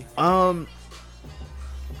entirety?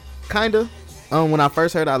 Kinda. When I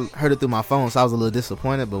first heard it, I heard it through my phone, so I was a little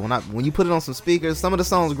disappointed. But when you put it on some speakers, some of the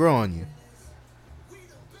songs grow on you.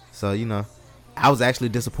 So you know, I was actually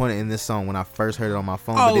disappointed in this song when I first heard it on my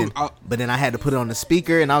phone. But then I had to put it on the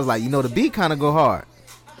speaker, and I was like, you know, the beat kind of go hard.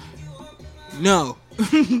 No,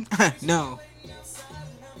 no.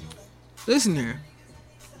 Listen here.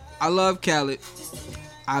 I love Khaled.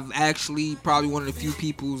 I've actually probably one of the few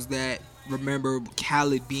peoples that remember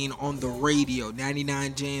Khaled being on the radio.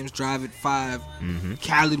 99 Jams, Drive at 5. Mm-hmm.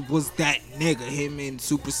 Khaled was that nigga. Him and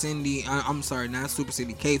Super Cindy. I'm sorry, not Super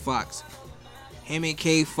Cindy. K Fox. Him and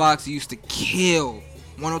K Fox used to kill.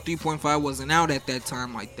 103.5 wasn't out at that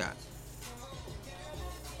time like that.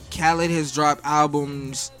 Khaled has dropped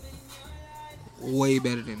albums way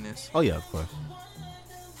better than this. Oh yeah, of course.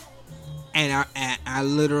 And I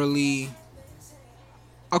literally.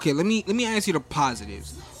 Okay, let me ask you the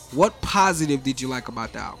positives. What positive did you like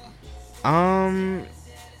about the album?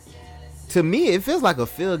 To me, it feels like a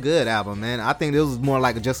feel good album, man. I think this was more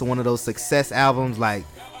like just one of those success albums. Like,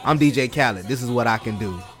 I'm DJ Khaled. This is what I can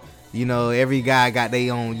do. You know, every guy got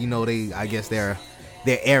their own. You know, I guess their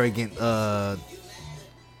arrogant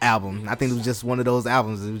album. I think it was just one of those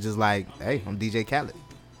albums. It was just like, hey, I'm DJ Khaled.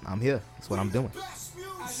 I'm here. That's what I'm doing.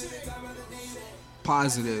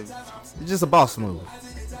 Positive. It's just a boss move.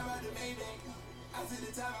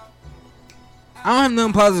 I don't have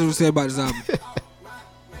nothing positive to say about this album.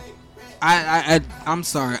 I'm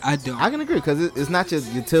sorry, I don't. I can agree because it's not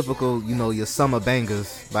just your typical, you know, your summer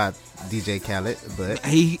bangers by DJ Khaled, but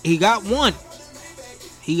he got one.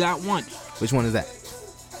 He got one. Which one is that?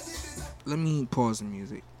 Let me pause the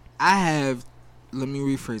music. Let me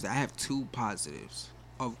rephrase. I have two positives.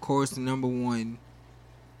 Of course, the number one,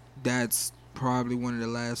 that's probably one of the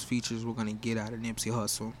last features we're gonna get out of Nipsey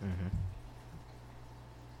Hussle. Mm-hmm.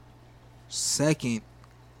 Second,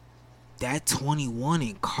 that 21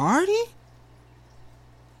 and Cardi?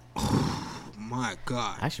 Oh my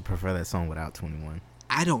God. I should prefer that song without 21.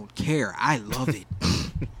 I don't care. I love it.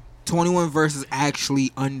 21 verse is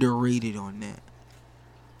actually underrated on that.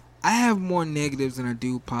 I have more negatives than I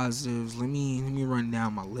do positives. Let me run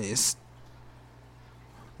down my list.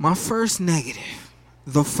 My first negative,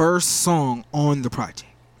 the first song on the project,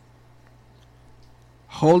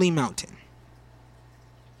 Holy Mountain.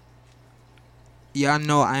 Y'all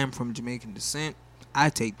know I am from Jamaican descent. I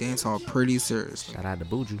take dancehall pretty seriously. Shout out to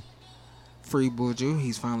Buju. Free Buju,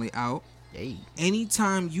 he's finally out. Hey.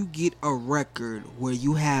 Anytime you get a record where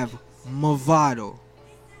you have Mavado,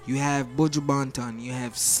 you have Buju Banton, you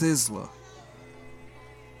have Sizzla,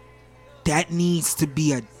 that needs to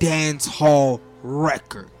be a dance hall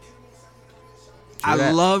record.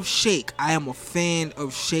 I love Shake. I am a fan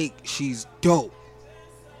of Shake. She's dope.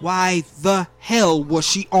 Why the hell was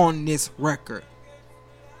she on this record?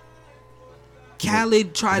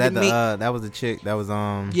 Khaled tried to make that was the chick that was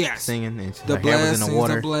yes. singing and the her hair was in the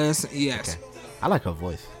water. Yes. Okay. I like her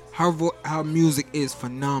voice. Her music is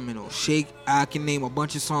phenomenal. Shake, I can name a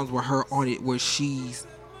bunch of songs with her on it where she's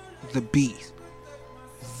the beast.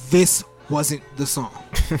 This wasn't the song.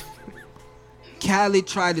 Khaled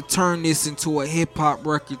tried to turn this into a hip hop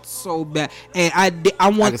record so bad, and I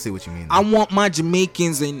can see what you mean. I want my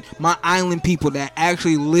Jamaicans and my island people that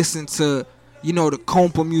actually listen to, you know, the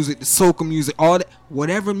compa music, the soca music, all that,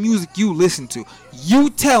 whatever music you listen to. You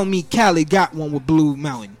tell me Khaled got one with Blue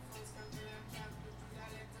Mountain.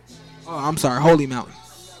 Oh, I'm sorry, Holy Mountain.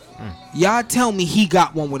 Y'all tell me he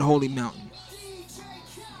got one with Holy Mountain.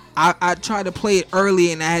 I tried to play it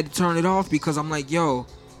early and I had to turn it off because I'm like, yo,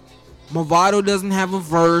 Mavado doesn't have a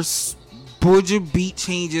verse. Buju beat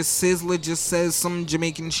changes. Sizzla just says some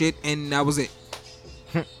Jamaican shit and that was it.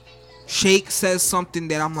 Shake says something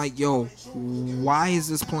that I'm like, yo, why is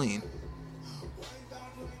this playing?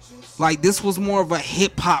 Like, this was more of a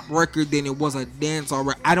hip-hop record than it was a dancehall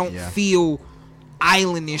record. I don't feel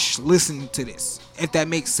islandish listening to this, if that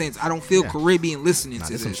makes sense. I don't feel Caribbean listening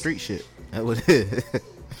to this. Some street shit. That was it.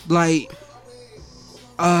 Like,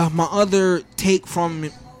 my other take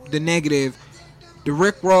from the negative, the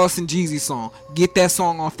Rick Ross and Jeezy song. Get that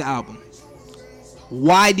song off the album.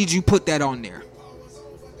 Why did you put that on there?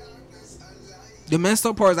 The messed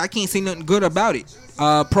up part is I can't say nothing good about it.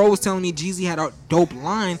 Pro was telling me Jeezy had a dope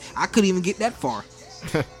line. I couldn't even get that far.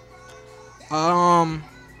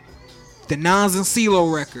 The Nas and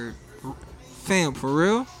CeeLo record. Fam, for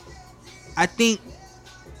real? I think,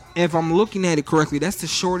 if I'm looking at it correctly, that's the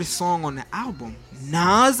shortest song on the album.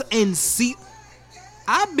 Nas and CeeLo.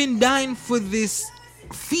 I've been dying for this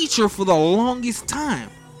feature for the longest time.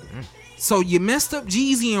 So you messed up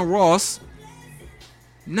Jeezy and Ross.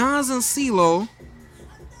 Nas and CeeLo.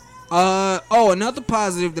 Another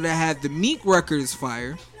positive that I have, the Meek record is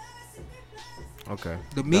fire. Okay.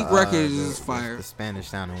 The Meek record is fire. The Spanish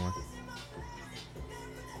sounding one.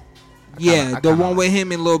 The one with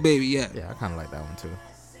him and Lil Baby, yeah. Yeah, I kind of like that one too.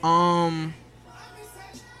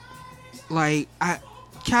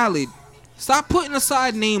 Khaled, stop putting a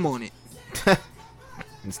side name on it.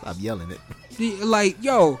 And stop yelling it. Like,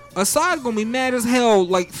 yo, Asad gonna be mad as hell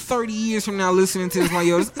like 30 years from now listening to this. Like,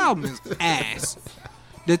 yo, this album is ass.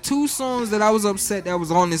 The two songs that I was upset that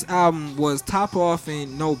was on this album was Top Off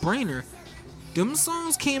and No Brainer. Them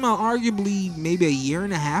songs came out arguably maybe a year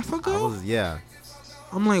and a half ago.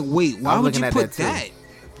 I'm like, wait, why would you put that?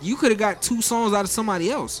 You could have got two songs out of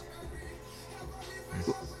somebody else.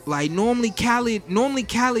 Like, normally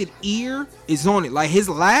Khaled ear is on it. Like, his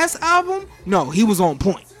last album, no, he was on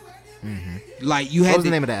point. Like, you had. What was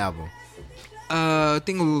the name of the album? I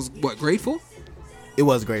think it was Grateful. It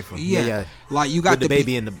was Grateful. Yeah. Like, you got with the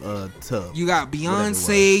baby in the tub. You got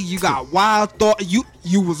Beyonce. You got Wild Thought.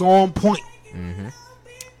 You was on point.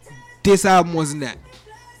 This album wasn't that.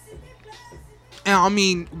 And I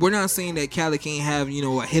mean, we're not saying that Khaled can't have,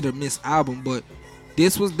 a hit or miss album, but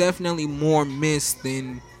this was definitely more miss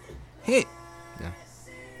than hit. Yeah.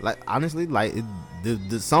 Like, honestly, like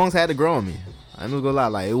the songs had to grow on me. I'm not gonna lie,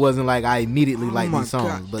 like, it wasn't like I immediately liked these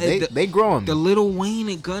songs, but they grow on me. The Lil Wayne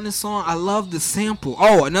and Gunna song, I love the sample.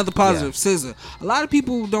 Oh, another positive, SZA. A lot of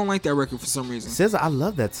people don't like that record for some reason. SZA, I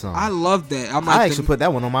love that song. I love that. I actually put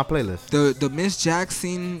that one on my playlist. The Miss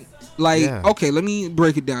Jackson, like, okay, let me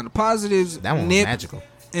break it down. The positives, that one was Nip magical.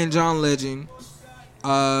 And John Legend,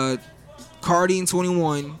 Cardi and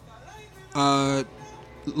 21,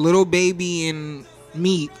 Little Baby and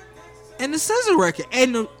Meek. And the SZA record,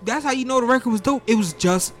 and that's how you know the record was dope. It was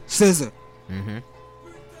just SZA.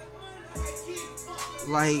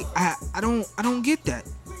 Like, I don't get that.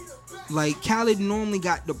 Like, Khaled normally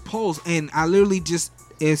got the pulse, and I literally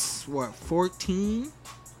it's what, 14?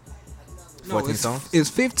 14 songs?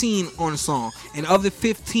 It's 15 on a song, and of the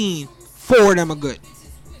 15, 4 of them are good.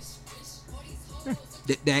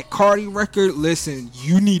 That Cardi record, listen,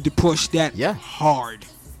 you need to push that hard.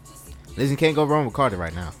 Listen, can't go wrong with Cardi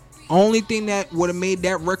right now. Only thing that would have made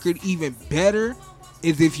that record even better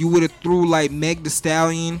is if you would have threw like Meg Thee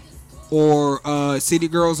Stallion or City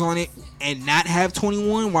Girls on it and not have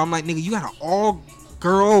 21. Where I'm like, nigga, you got an all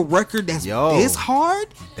girl record that's this hard?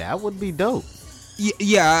 That would be dope.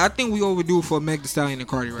 Yeah, I think we overdo it for Meg Thee Stallion and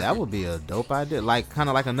Cardi record. That would be a dope idea, like kind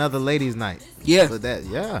of like another ladies' night. Yeah, but that'd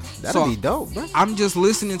be dope, bro. I'm just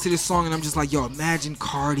listening to this song and I'm just like, yo, imagine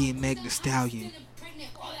Cardi and Meg Thee Stallion.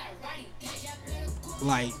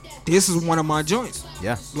 Like, this is one of my joints.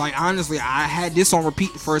 Yeah. Like, honestly, I had this on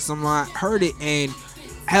repeat the first time I heard it, and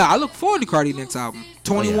hell, I look forward to Cardi next album.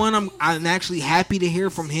 21, I'm actually happy to hear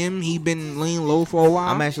from him. He been laying low for a while.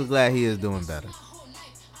 I'm actually glad he is doing better.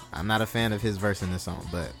 I'm not a fan of his verse in this song,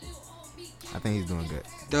 but I think he's doing good.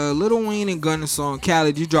 The Lil Wayne and Gunna song,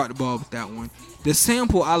 Khaled, you dropped the ball with that one. The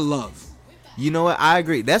sample, I love. You know what? I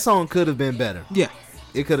agree. That song could have been better. Yeah.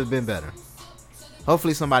 It could have been better.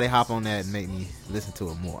 Hopefully somebody hop on that and make me listen to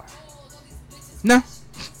it more. No.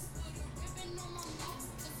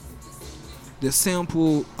 The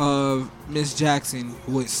sample of Miss Jackson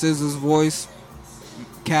with SZA's voice,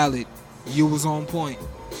 Khaled, you was on point.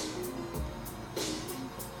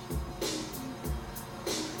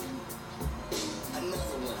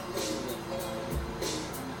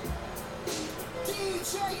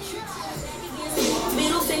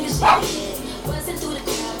 Middle fingers, busting through the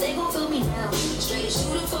crowd, they gon' feel me now. Straight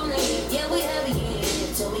shooter from the hip, yeah, we heavy,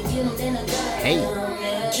 yeah. Till we get them, then I got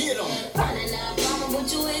Get them. Finding out problem,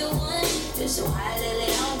 but you ain't one. Been so high that I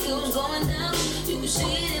don't care what's going down. You can see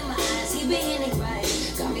it in my eyes, he been it right.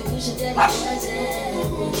 Got me pushing that he wasn't.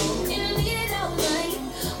 And I need it all night.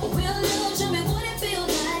 But real love, show me what it feel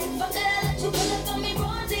like. Fuck that, I let you pull up on me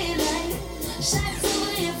broad daylight. Shots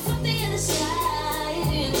over there, fuck the other side.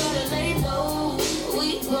 You gotta lay low.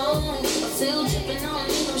 We grown. I'm still dripping on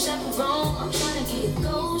me, no chaperone. I'm trying to get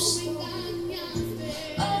ghost.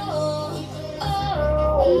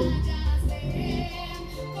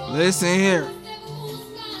 Listen here.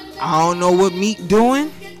 I don't know what Meek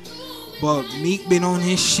doing, but Meek been on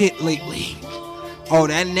his shit lately. Oh,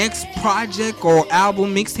 that next project or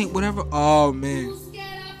album, mixtape, whatever. Oh, man.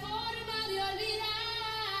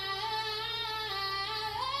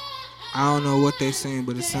 I don't know what they saying,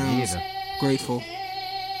 but it sounds grateful.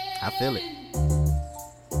 I feel it.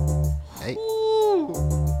 Hey.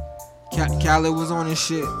 Khaled was on his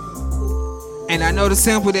shit. And I know the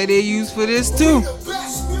sample that they use for this too.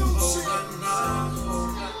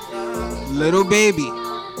 Little Baby.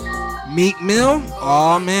 Meek Mill.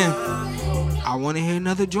 Oh man. I want to hear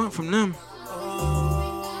another joint from them.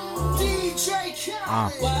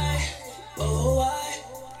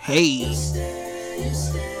 Hey.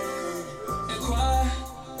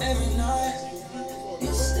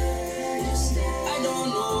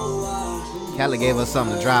 Khaled gave us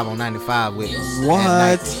something to drive on 95 with.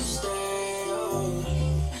 What?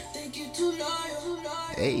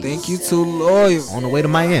 Hey. Thank you to Loyal. On the way to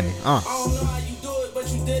Miami.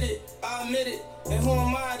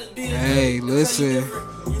 Hey, listen.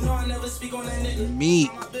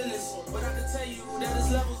 Meek.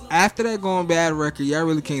 After that Going Bad record, y'all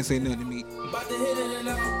really can't say nothing to Meek.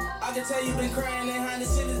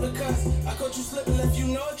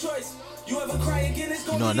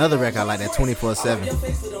 You know another record I like, that 24/7.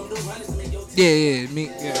 Yeah,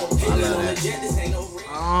 Meek. Yeah. I love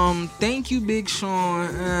that. Thank you, Big Sean.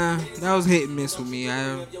 That was hit and miss with me.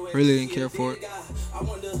 I really didn't care for it.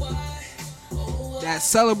 That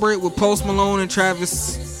Celebrate with Post Malone and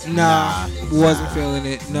Travis, wasn't feeling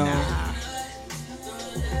it. No.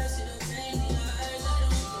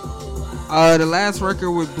 The last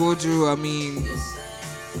record with Buju, I mean,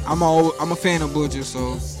 I'm a fan of Buju,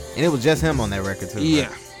 so. And it was just him on that record too. Yeah.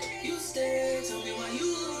 Right?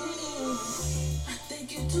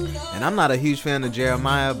 And I'm not a huge fan of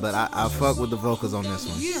Jeremiah, but I fuck with the vocals on this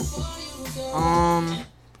one. Yeah.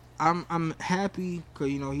 I'm happy because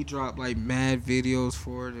he dropped like mad videos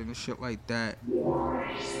for it and shit like that.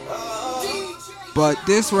 But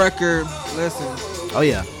this record, listen. Oh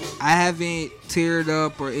yeah. I haven't teared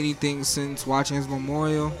up or anything since watching his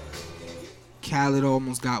memorial. Khaled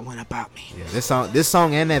almost got one about me. Yeah, this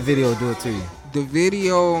song and that video do it to you. The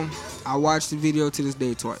video, I watched the video to this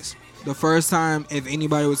day twice. The first time, if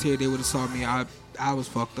anybody was here, they would have saw me. I was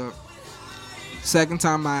fucked up. Second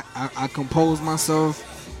time, I composed myself.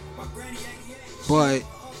 But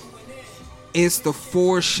it's the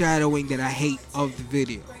foreshadowing that I hate of the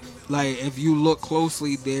video. Like, if you look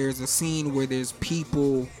closely, there's a scene where there's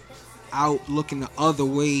people out looking the other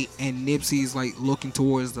way and Nipsey's like looking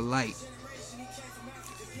towards the light.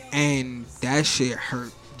 And that shit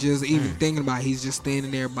hurt. Just even thinking about it, he's just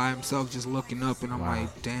standing there by himself just looking up, and I'm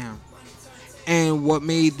like, damn. And what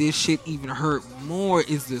made this shit even hurt more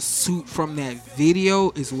is the suit from that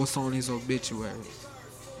video is what's on his obituary.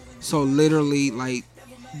 So literally, like,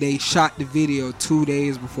 they shot the video 2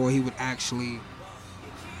 days before he would actually.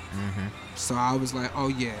 So I was like, oh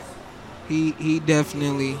yeah, he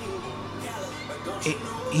definitely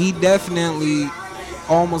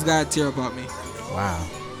almost got a tear about me. Wow.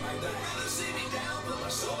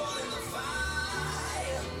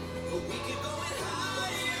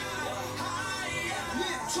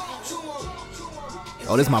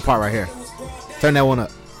 Oh, this is my part right here. Turn that one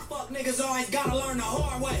up.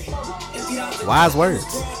 Wise words.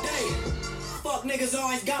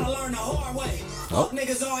 Oh.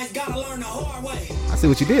 I see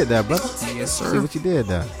what you did there, brother. Yes, sir. I see what you did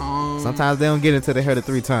there. Sometimes they don't get until they heard it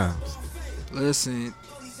 3 times. Listen,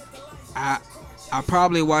 I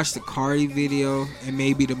probably watched the Cardi video and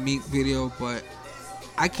maybe the Meek video, but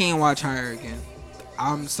I can't watch Higher again.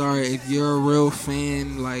 I'm sorry, if you're a real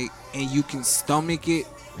fan, like, and you can stomach it,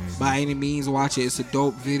 by any means, watch it. It's a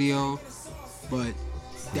dope video, but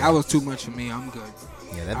that was too much for me. I'm good.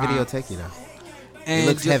 Yeah, that video take you there. And it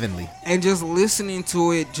looks heavenly. And just listening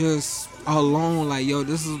to it just alone, like, yo,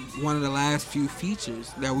 this is one of the last few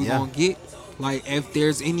features that we're going to get. Like, if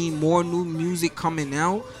there's any more new music coming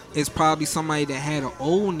out, it's probably somebody that had an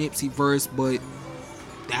old Nipsey verse, but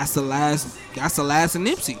that's the last of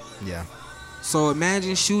Nipsey. Yeah. So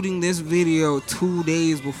imagine shooting this video 2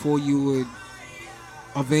 days before you would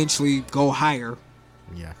eventually go higher.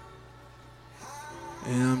 Yeah.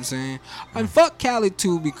 You know what I'm saying? And fuck Khaled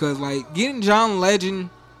too, because like getting John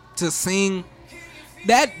Legend to sing,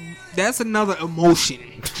 that's another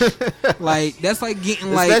emotion. Like that's like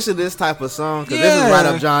getting like, especially this type of song, because this is right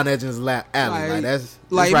up John Legend's alley. Like that's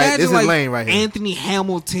right. This is lane right here. Anthony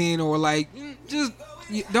Hamilton or like just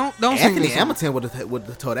don't Anthony sing Hamilton would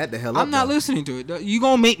have tore that the hell up. I'm not listening to it. You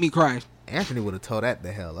gonna make me cry. Anthony would have tore that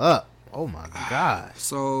the hell up. Oh my god.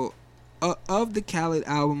 So of the Khaled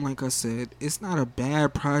album, like I said, it's not a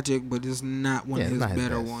bad project, but it's not one of his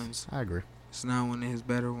better ones. I agree. It's not one of his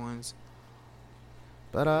better ones.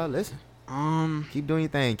 But listen. Keep doing your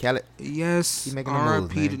thing, Khaled. Yes. Keep making the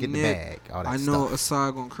moves, man. Get the bag. All that I know stuff.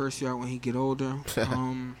 Asad gonna curse you out when he get older.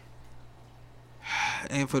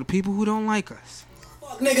 And for the people who don't like us,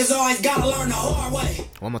 fuck niggas always gotta learn the hard way.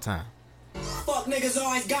 One more time. Fuck niggas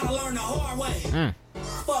always gotta learn the hard way.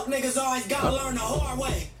 Fuck niggas always gotta learn the hard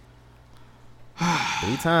way.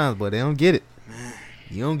 3 times, but they don't get it. Man.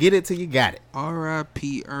 You don't get it till you got it.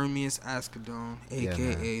 R.I.P. Ermias Ascadon,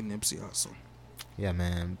 a.k.a. Nipsey Hussle. Yeah,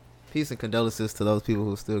 man. Peace and condolences to those people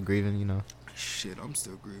who are still grieving, you know. Shit, I'm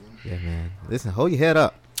still grieving. Yeah, man. Listen, hold your head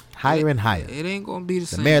up. Higher and higher. It ain't gonna be the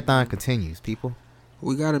same. The marathon continues, people.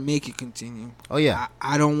 We gotta make it continue. Oh, yeah.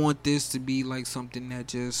 I don't want this to be like something that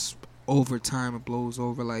just over time it blows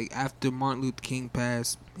over. Like after Martin Luther King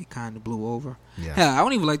passed, it kind of blew over. Yeah. Hell, I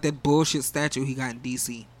don't even like that bullshit statue he got in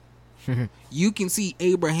D.C. You can see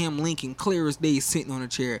Abraham Lincoln clear as day sitting on a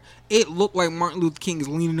chair. It looked like Martin Luther King is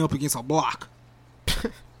leaning up against a block.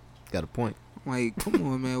 Got a point. Like, come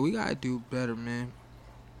on, man. We gotta do better, man.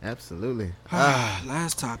 Absolutely.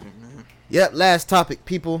 Last topic, man. Yep, last topic,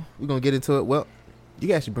 people. We're gonna get into it. Well, you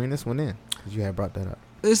guys should bring this one in because you had brought that up.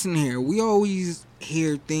 Listen here, we always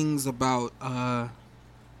hear things about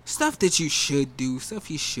stuff that you should do, stuff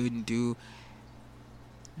you shouldn't do.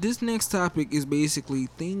 This next topic is basically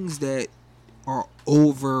things that are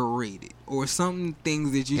overrated or some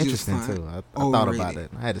things that you just Interesting find too. I thought about it.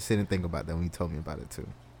 I had to sit and think about that when you told me about it too.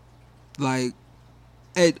 Like,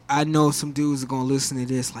 I know some dudes are gonna listen to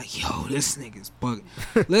this like, yo, this nigga's bugging.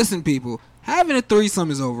 Listen, people, having a threesome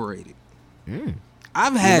is overrated.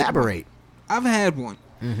 Elaborate. I've had one.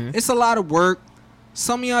 It's a lot of work.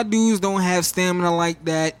 Some of y'all dudes don't have stamina like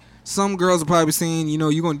that. Some girls are probably saying, you know,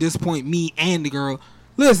 you're gonna disappoint me and the girl.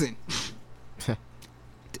 Listen,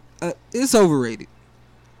 it's overrated.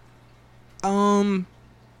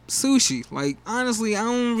 Sushi. Like, honestly, I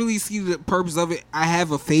don't really see the purpose of it. I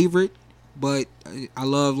have a favorite, but I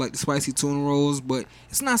love like the spicy tuna rolls. But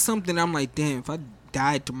it's not something I'm like, damn, if I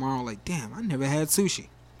died tomorrow, like, damn, I never had sushi.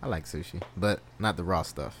 I like sushi, but not the raw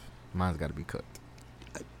stuff. Mine's got to be cooked.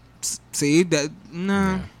 See that?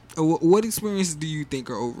 Nah. Yeah. What experiences do you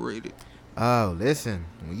think are overrated? Oh, listen.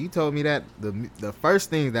 When you told me that, the first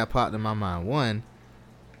thing that popped in my mind, one,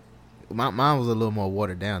 mine was a little more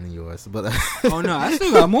watered down than yours, but oh no, I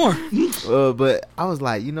still got more. But I was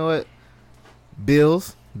like, you know what?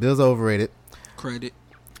 Bills overrated. Credit.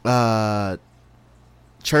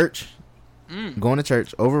 Church. Going to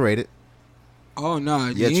church overrated. Oh no,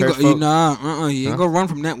 yeah, you ain't gonna run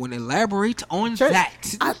from that one. Elaborate on church,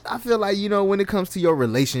 that. I feel like, you know, when it comes to your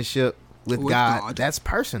relationship with God, that's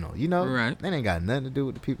personal, you know? Right. That ain't got nothing to do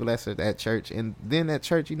with the people that's at church. And then at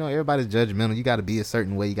church, you know, everybody's judgmental. You got to be a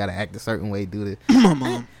certain way. You got to act a certain way. Do this. My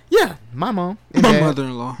mom. Yeah, my mom. My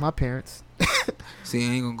mother-in-law. My parents. See,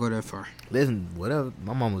 I ain't gonna go that far. Listen, whatever.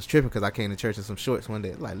 My mom was tripping because I came to church in some shorts one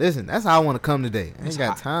day. Like, listen, that's how I want to come today. I ain't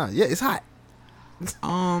got time. Yeah, it's hot.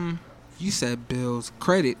 You said bills.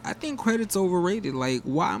 Credit. I think credit's overrated. Like,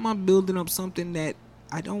 why am I building up something that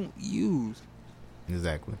I don't use?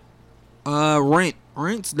 Exactly. Rent.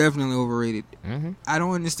 Rent's definitely overrated. Mm-hmm. I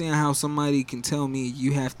don't understand how somebody can tell me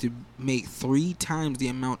you have to make 3 times the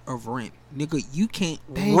amount of rent. Nigga, you can't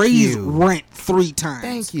raise rent 3 times.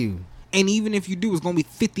 Thank you. And even if you do, it's going to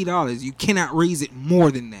be $50. You cannot raise it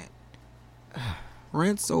more than that.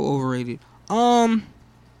 Rent's so overrated.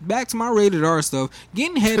 Back to my rated R stuff.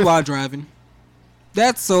 Getting head while driving.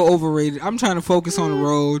 That's so overrated. I'm trying to focus on the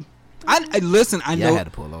road. I listen. I know. I had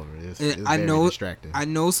to pull over. It's very distracting. I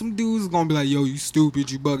know some dudes gonna be like, "Yo, you stupid,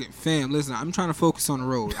 you bugging." Fam, listen. I'm trying to focus on the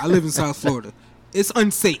road. I live in South Florida. It's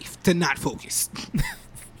unsafe to not focus.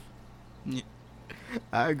 Yeah.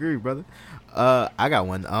 I agree, brother. I got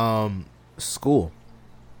one. School.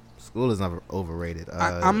 School is never overrated.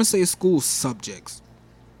 I'm gonna say school subjects.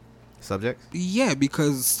 Subjects? Yeah,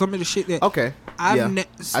 because some of the shit that I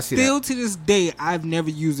see that. To this day, I've never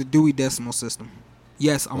used a Dewey Decimal System.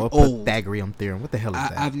 Yes, I'm old. Pythagorean theorem. What the hell is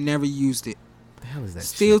that? I've never used it. What the hell is that?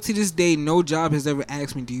 Still to this day, no job has ever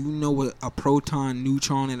asked me, "Do you know what a proton,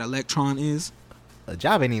 neutron, and electron is?" A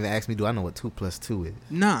job ain't even asked me, "Do I know what 2 + 2 is?"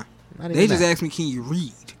 Nah, they just asked me, "Can you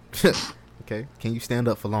read?" Okay. Can you stand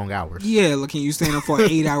up for long hours? Yeah, like, can you stand up for an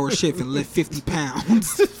 8-hour shift and lift 50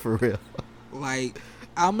 pounds? For real. Like,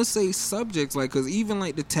 I'm gonna say subjects, like, because even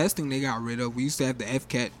like the testing they got rid of. We used to have the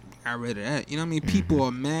FCAT, got rid of that. You know what I mean? People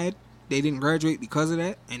are mad they didn't graduate because of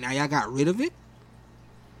that, and now y'all got rid of it.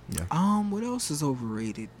 Yeah. What else is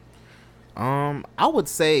overrated? I would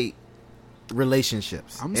say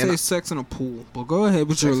relationships. I'm gonna say sex in a pool, but go ahead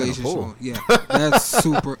with your relationship. Yeah, that's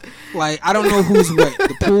super. Like, I don't know who's wet,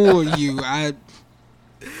 the pool or you.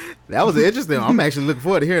 That was interesting. I'm actually looking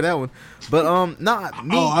forward to hear that one. But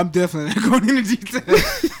me. Oh, I'm definitely not going into detail.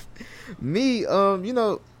 Me, you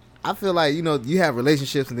know, I feel like, you know, you have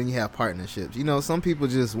relationships and then you have partnerships. You know, some people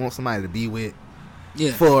just want somebody to be with.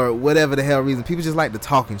 Yeah. For whatever the hell reason. People just like the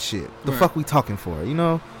talking shit. The fuck we talking for? You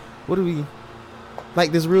know, what do we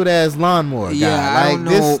like this rude ass lawnmower guy? Yeah, like I don't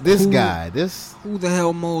know this guy. Who the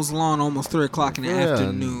hell mows lawn almost 3:00 in the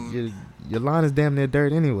afternoon? Your lawn is damn near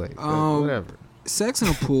dirt anyway. Whatever. Sex in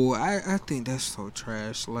a pool, I think that's so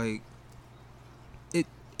trash. Like, it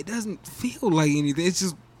doesn't feel like anything. It's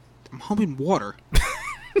just I'm humping water.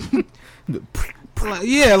 Like,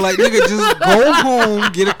 yeah, like, nigga, just go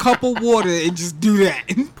home, get a cup of water, and just do that.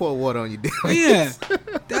 Pour water on your dick. Yeah,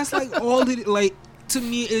 that's like all it. Like, to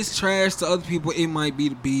me is trash. To other people, it might be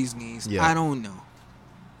the bee's knees. Yeah. I don't know.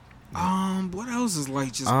 What else is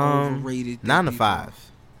like just overrated? 9 to 5.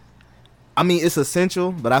 I mean, it's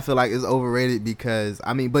essential, but I feel like it's overrated because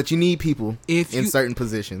but you need people in certain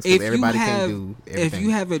positions because everybody can't do everything. If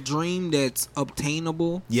you have a dream that's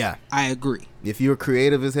obtainable, yeah, I agree. If you're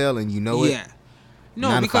creative as hell and you know it, no,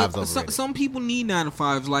 9 to 5's because overrated. some people need 9 to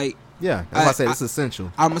 5s. Like, yeah, that's why I said it's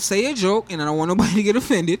essential. I'm gonna say a joke, and I don't want nobody to get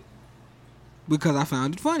offended because I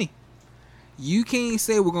found it funny. You can't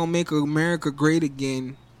say we're gonna make America great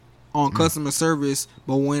again on customer service,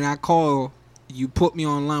 but when I call, you put me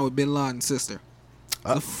online with Bin Laden's sister.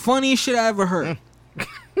 The funniest shit I ever heard.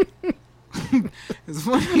 It's the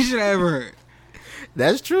funniest shit I ever heard.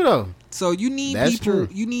 That's true though. So you need people.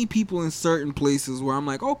 You need people in certain places where I'm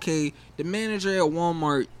like, okay, the manager at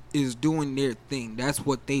Walmart is doing their thing. That's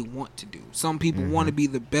what they want to do. Some people want to be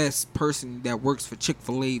the best person that works for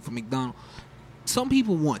Chick-fil-A, for McDonald's. Some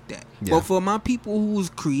people want that. Yeah. But for my people who's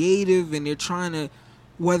creative and they're trying to,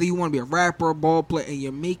 whether you want to be a rapper or ball player, and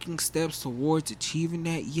you're making steps towards achieving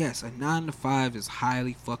that, yes, a 9 to 5 is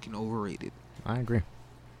highly fucking overrated. I agree.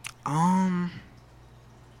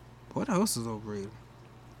 What else is overrated?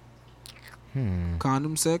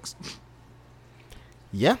 Condom sex.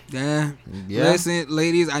 Yeah. Listen,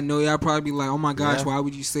 ladies, I know y'all probably be like, oh my gosh, why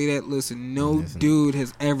would you say that? Listen, dude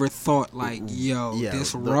has ever thought like,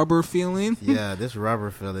 this rubber feeling. Yeah, this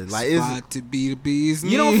rubber feeling. Like, it's about to be the bee's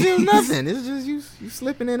knees. You don't feel nothing. It's just you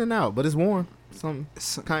slipping in and out, but it's warm. Some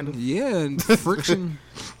kind of. Yeah, and friction.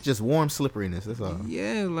 Just warm slipperiness. That's all.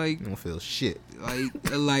 Yeah, like. You don't feel shit.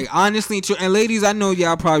 Like honestly, and ladies, I know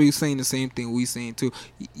y'all probably saying the same thing we saying too.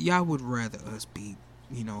 Y'all would rather us be,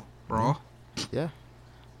 raw. Yeah.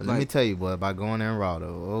 But let me tell you, boy, by going in raw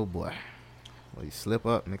though, oh boy. Well, you slip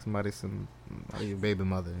up, make somebody your baby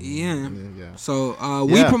mother. Yeah. So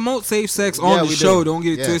we promote safe sex on the show. Don't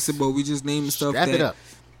get it twisted, but we just name stuff strap that it up.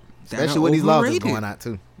 Especially when these laws is going out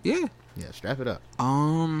too. Yeah. Yeah, strap it up.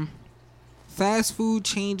 Fast food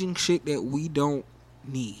changing shit that we don't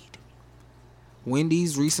need.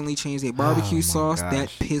 Wendy's recently changed their barbecue sauce. That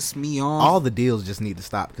pissed me off. All the deals just need to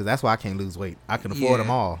stop because that's why I can't lose weight. I can afford them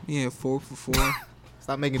all. Yeah, 4 for $4.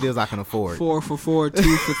 Stop making deals I can afford. 4 for $4,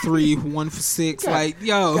 2 for $3, 1 for $6. Like,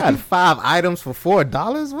 yo, got 5 items for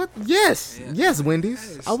 $4. What? Yes,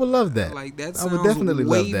 Wendy's. I would love that. Like that I would sounds definitely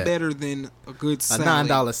way love that. better than a good salad.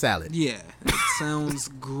 A $9 salad. Yeah, it sounds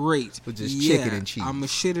great. With just chicken and cheese. I'm gonna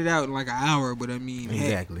shit it out in like an hour, but I mean,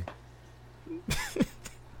 exactly.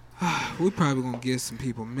 We probably gonna get some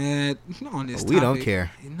people mad on this. We don't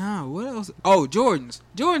care. Nah, what else? Oh, Jordans.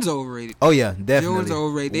 Jordans overrated. Oh yeah, definitely. Jordans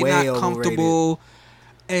overrated. They're not comfortable.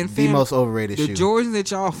 And the most overrated the shoe. The Jordans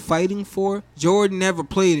that y'all fighting for, Jordan never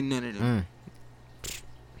played in none of them.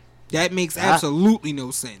 That makes absolutely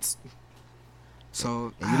no sense.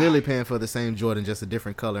 So you're literally paying for the same Jordan, just a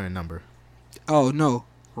different color and number. Oh no,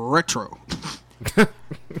 retro.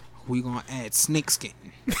 We gonna add snakeskin.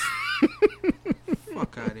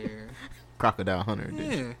 Fuck out of here. Crocodile Hunter.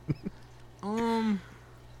 Yeah.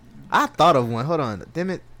 I thought of one. Hold on. Damn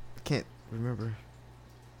it. Can't remember.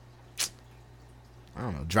 I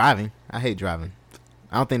don't know. Driving. I hate driving.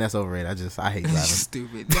 I don't think that's overrated. I hate driving.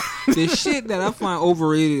 Stupid. The shit that I find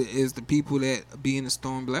overrated is the people that be in the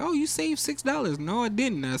store and be like, oh, you saved $6. No, I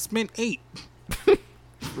didn't. I spent $8. For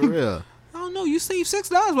real. I don't know. You saved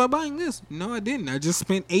 $6 by buying this. No, I didn't. I just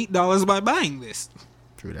spent $8 by buying this.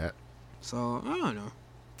 True that. So, I don't know.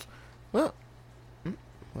 Well,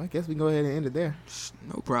 I guess we can go ahead and end it there.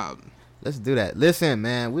 No problem. Let's do that. Listen,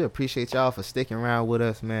 man, we appreciate y'all for sticking around with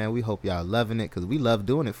us, man. We hope y'all loving it because we love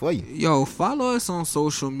doing it for you. Yo, follow us on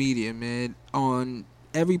social media, man. On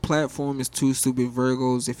every platform is Two Stupid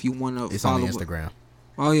Virgos. If you want to follow. It's on Instagram.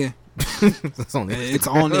 Oh, yeah. It's on the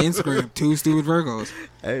Instagram. Two Stupid Virgos.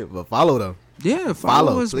 Hey, but follow them. Yeah,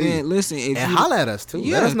 follow us, please. man. Listen, and holler at us too.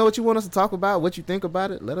 Yeah. Let us know what you want us to talk about, what you think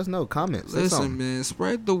about it. Let us know. Comment. Listen, man,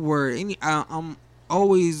 spread the word. I'm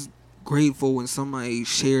always grateful when somebody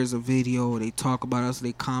shares a video, they talk about us,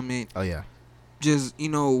 they comment. Oh yeah. Just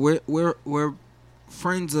we're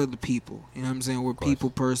friends of the people. You know what I'm saying? We're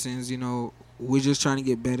people persons. We're just trying to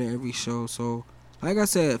get better every show. So, like I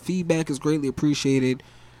said, feedback is greatly appreciated.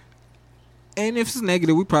 And if it's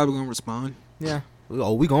negative, we probably gonna respond. Yeah.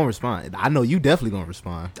 Oh, we gonna respond. I know you definitely gonna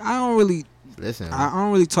respond. I don't really listen. I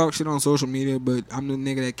don't really talk shit on social media, but I'm the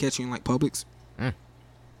nigga that catch you in like Publix.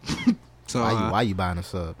 So why you buying a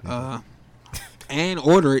sub? And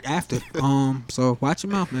order it after. So watch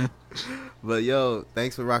your mouth, man. But yo,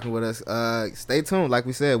 thanks for rocking with us. Stay tuned. Like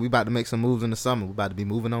we said, we about to make some moves in the summer. We about to be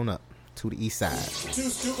moving on up to the east side.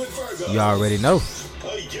 You already know.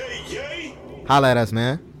 Holla at us,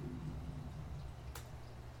 man.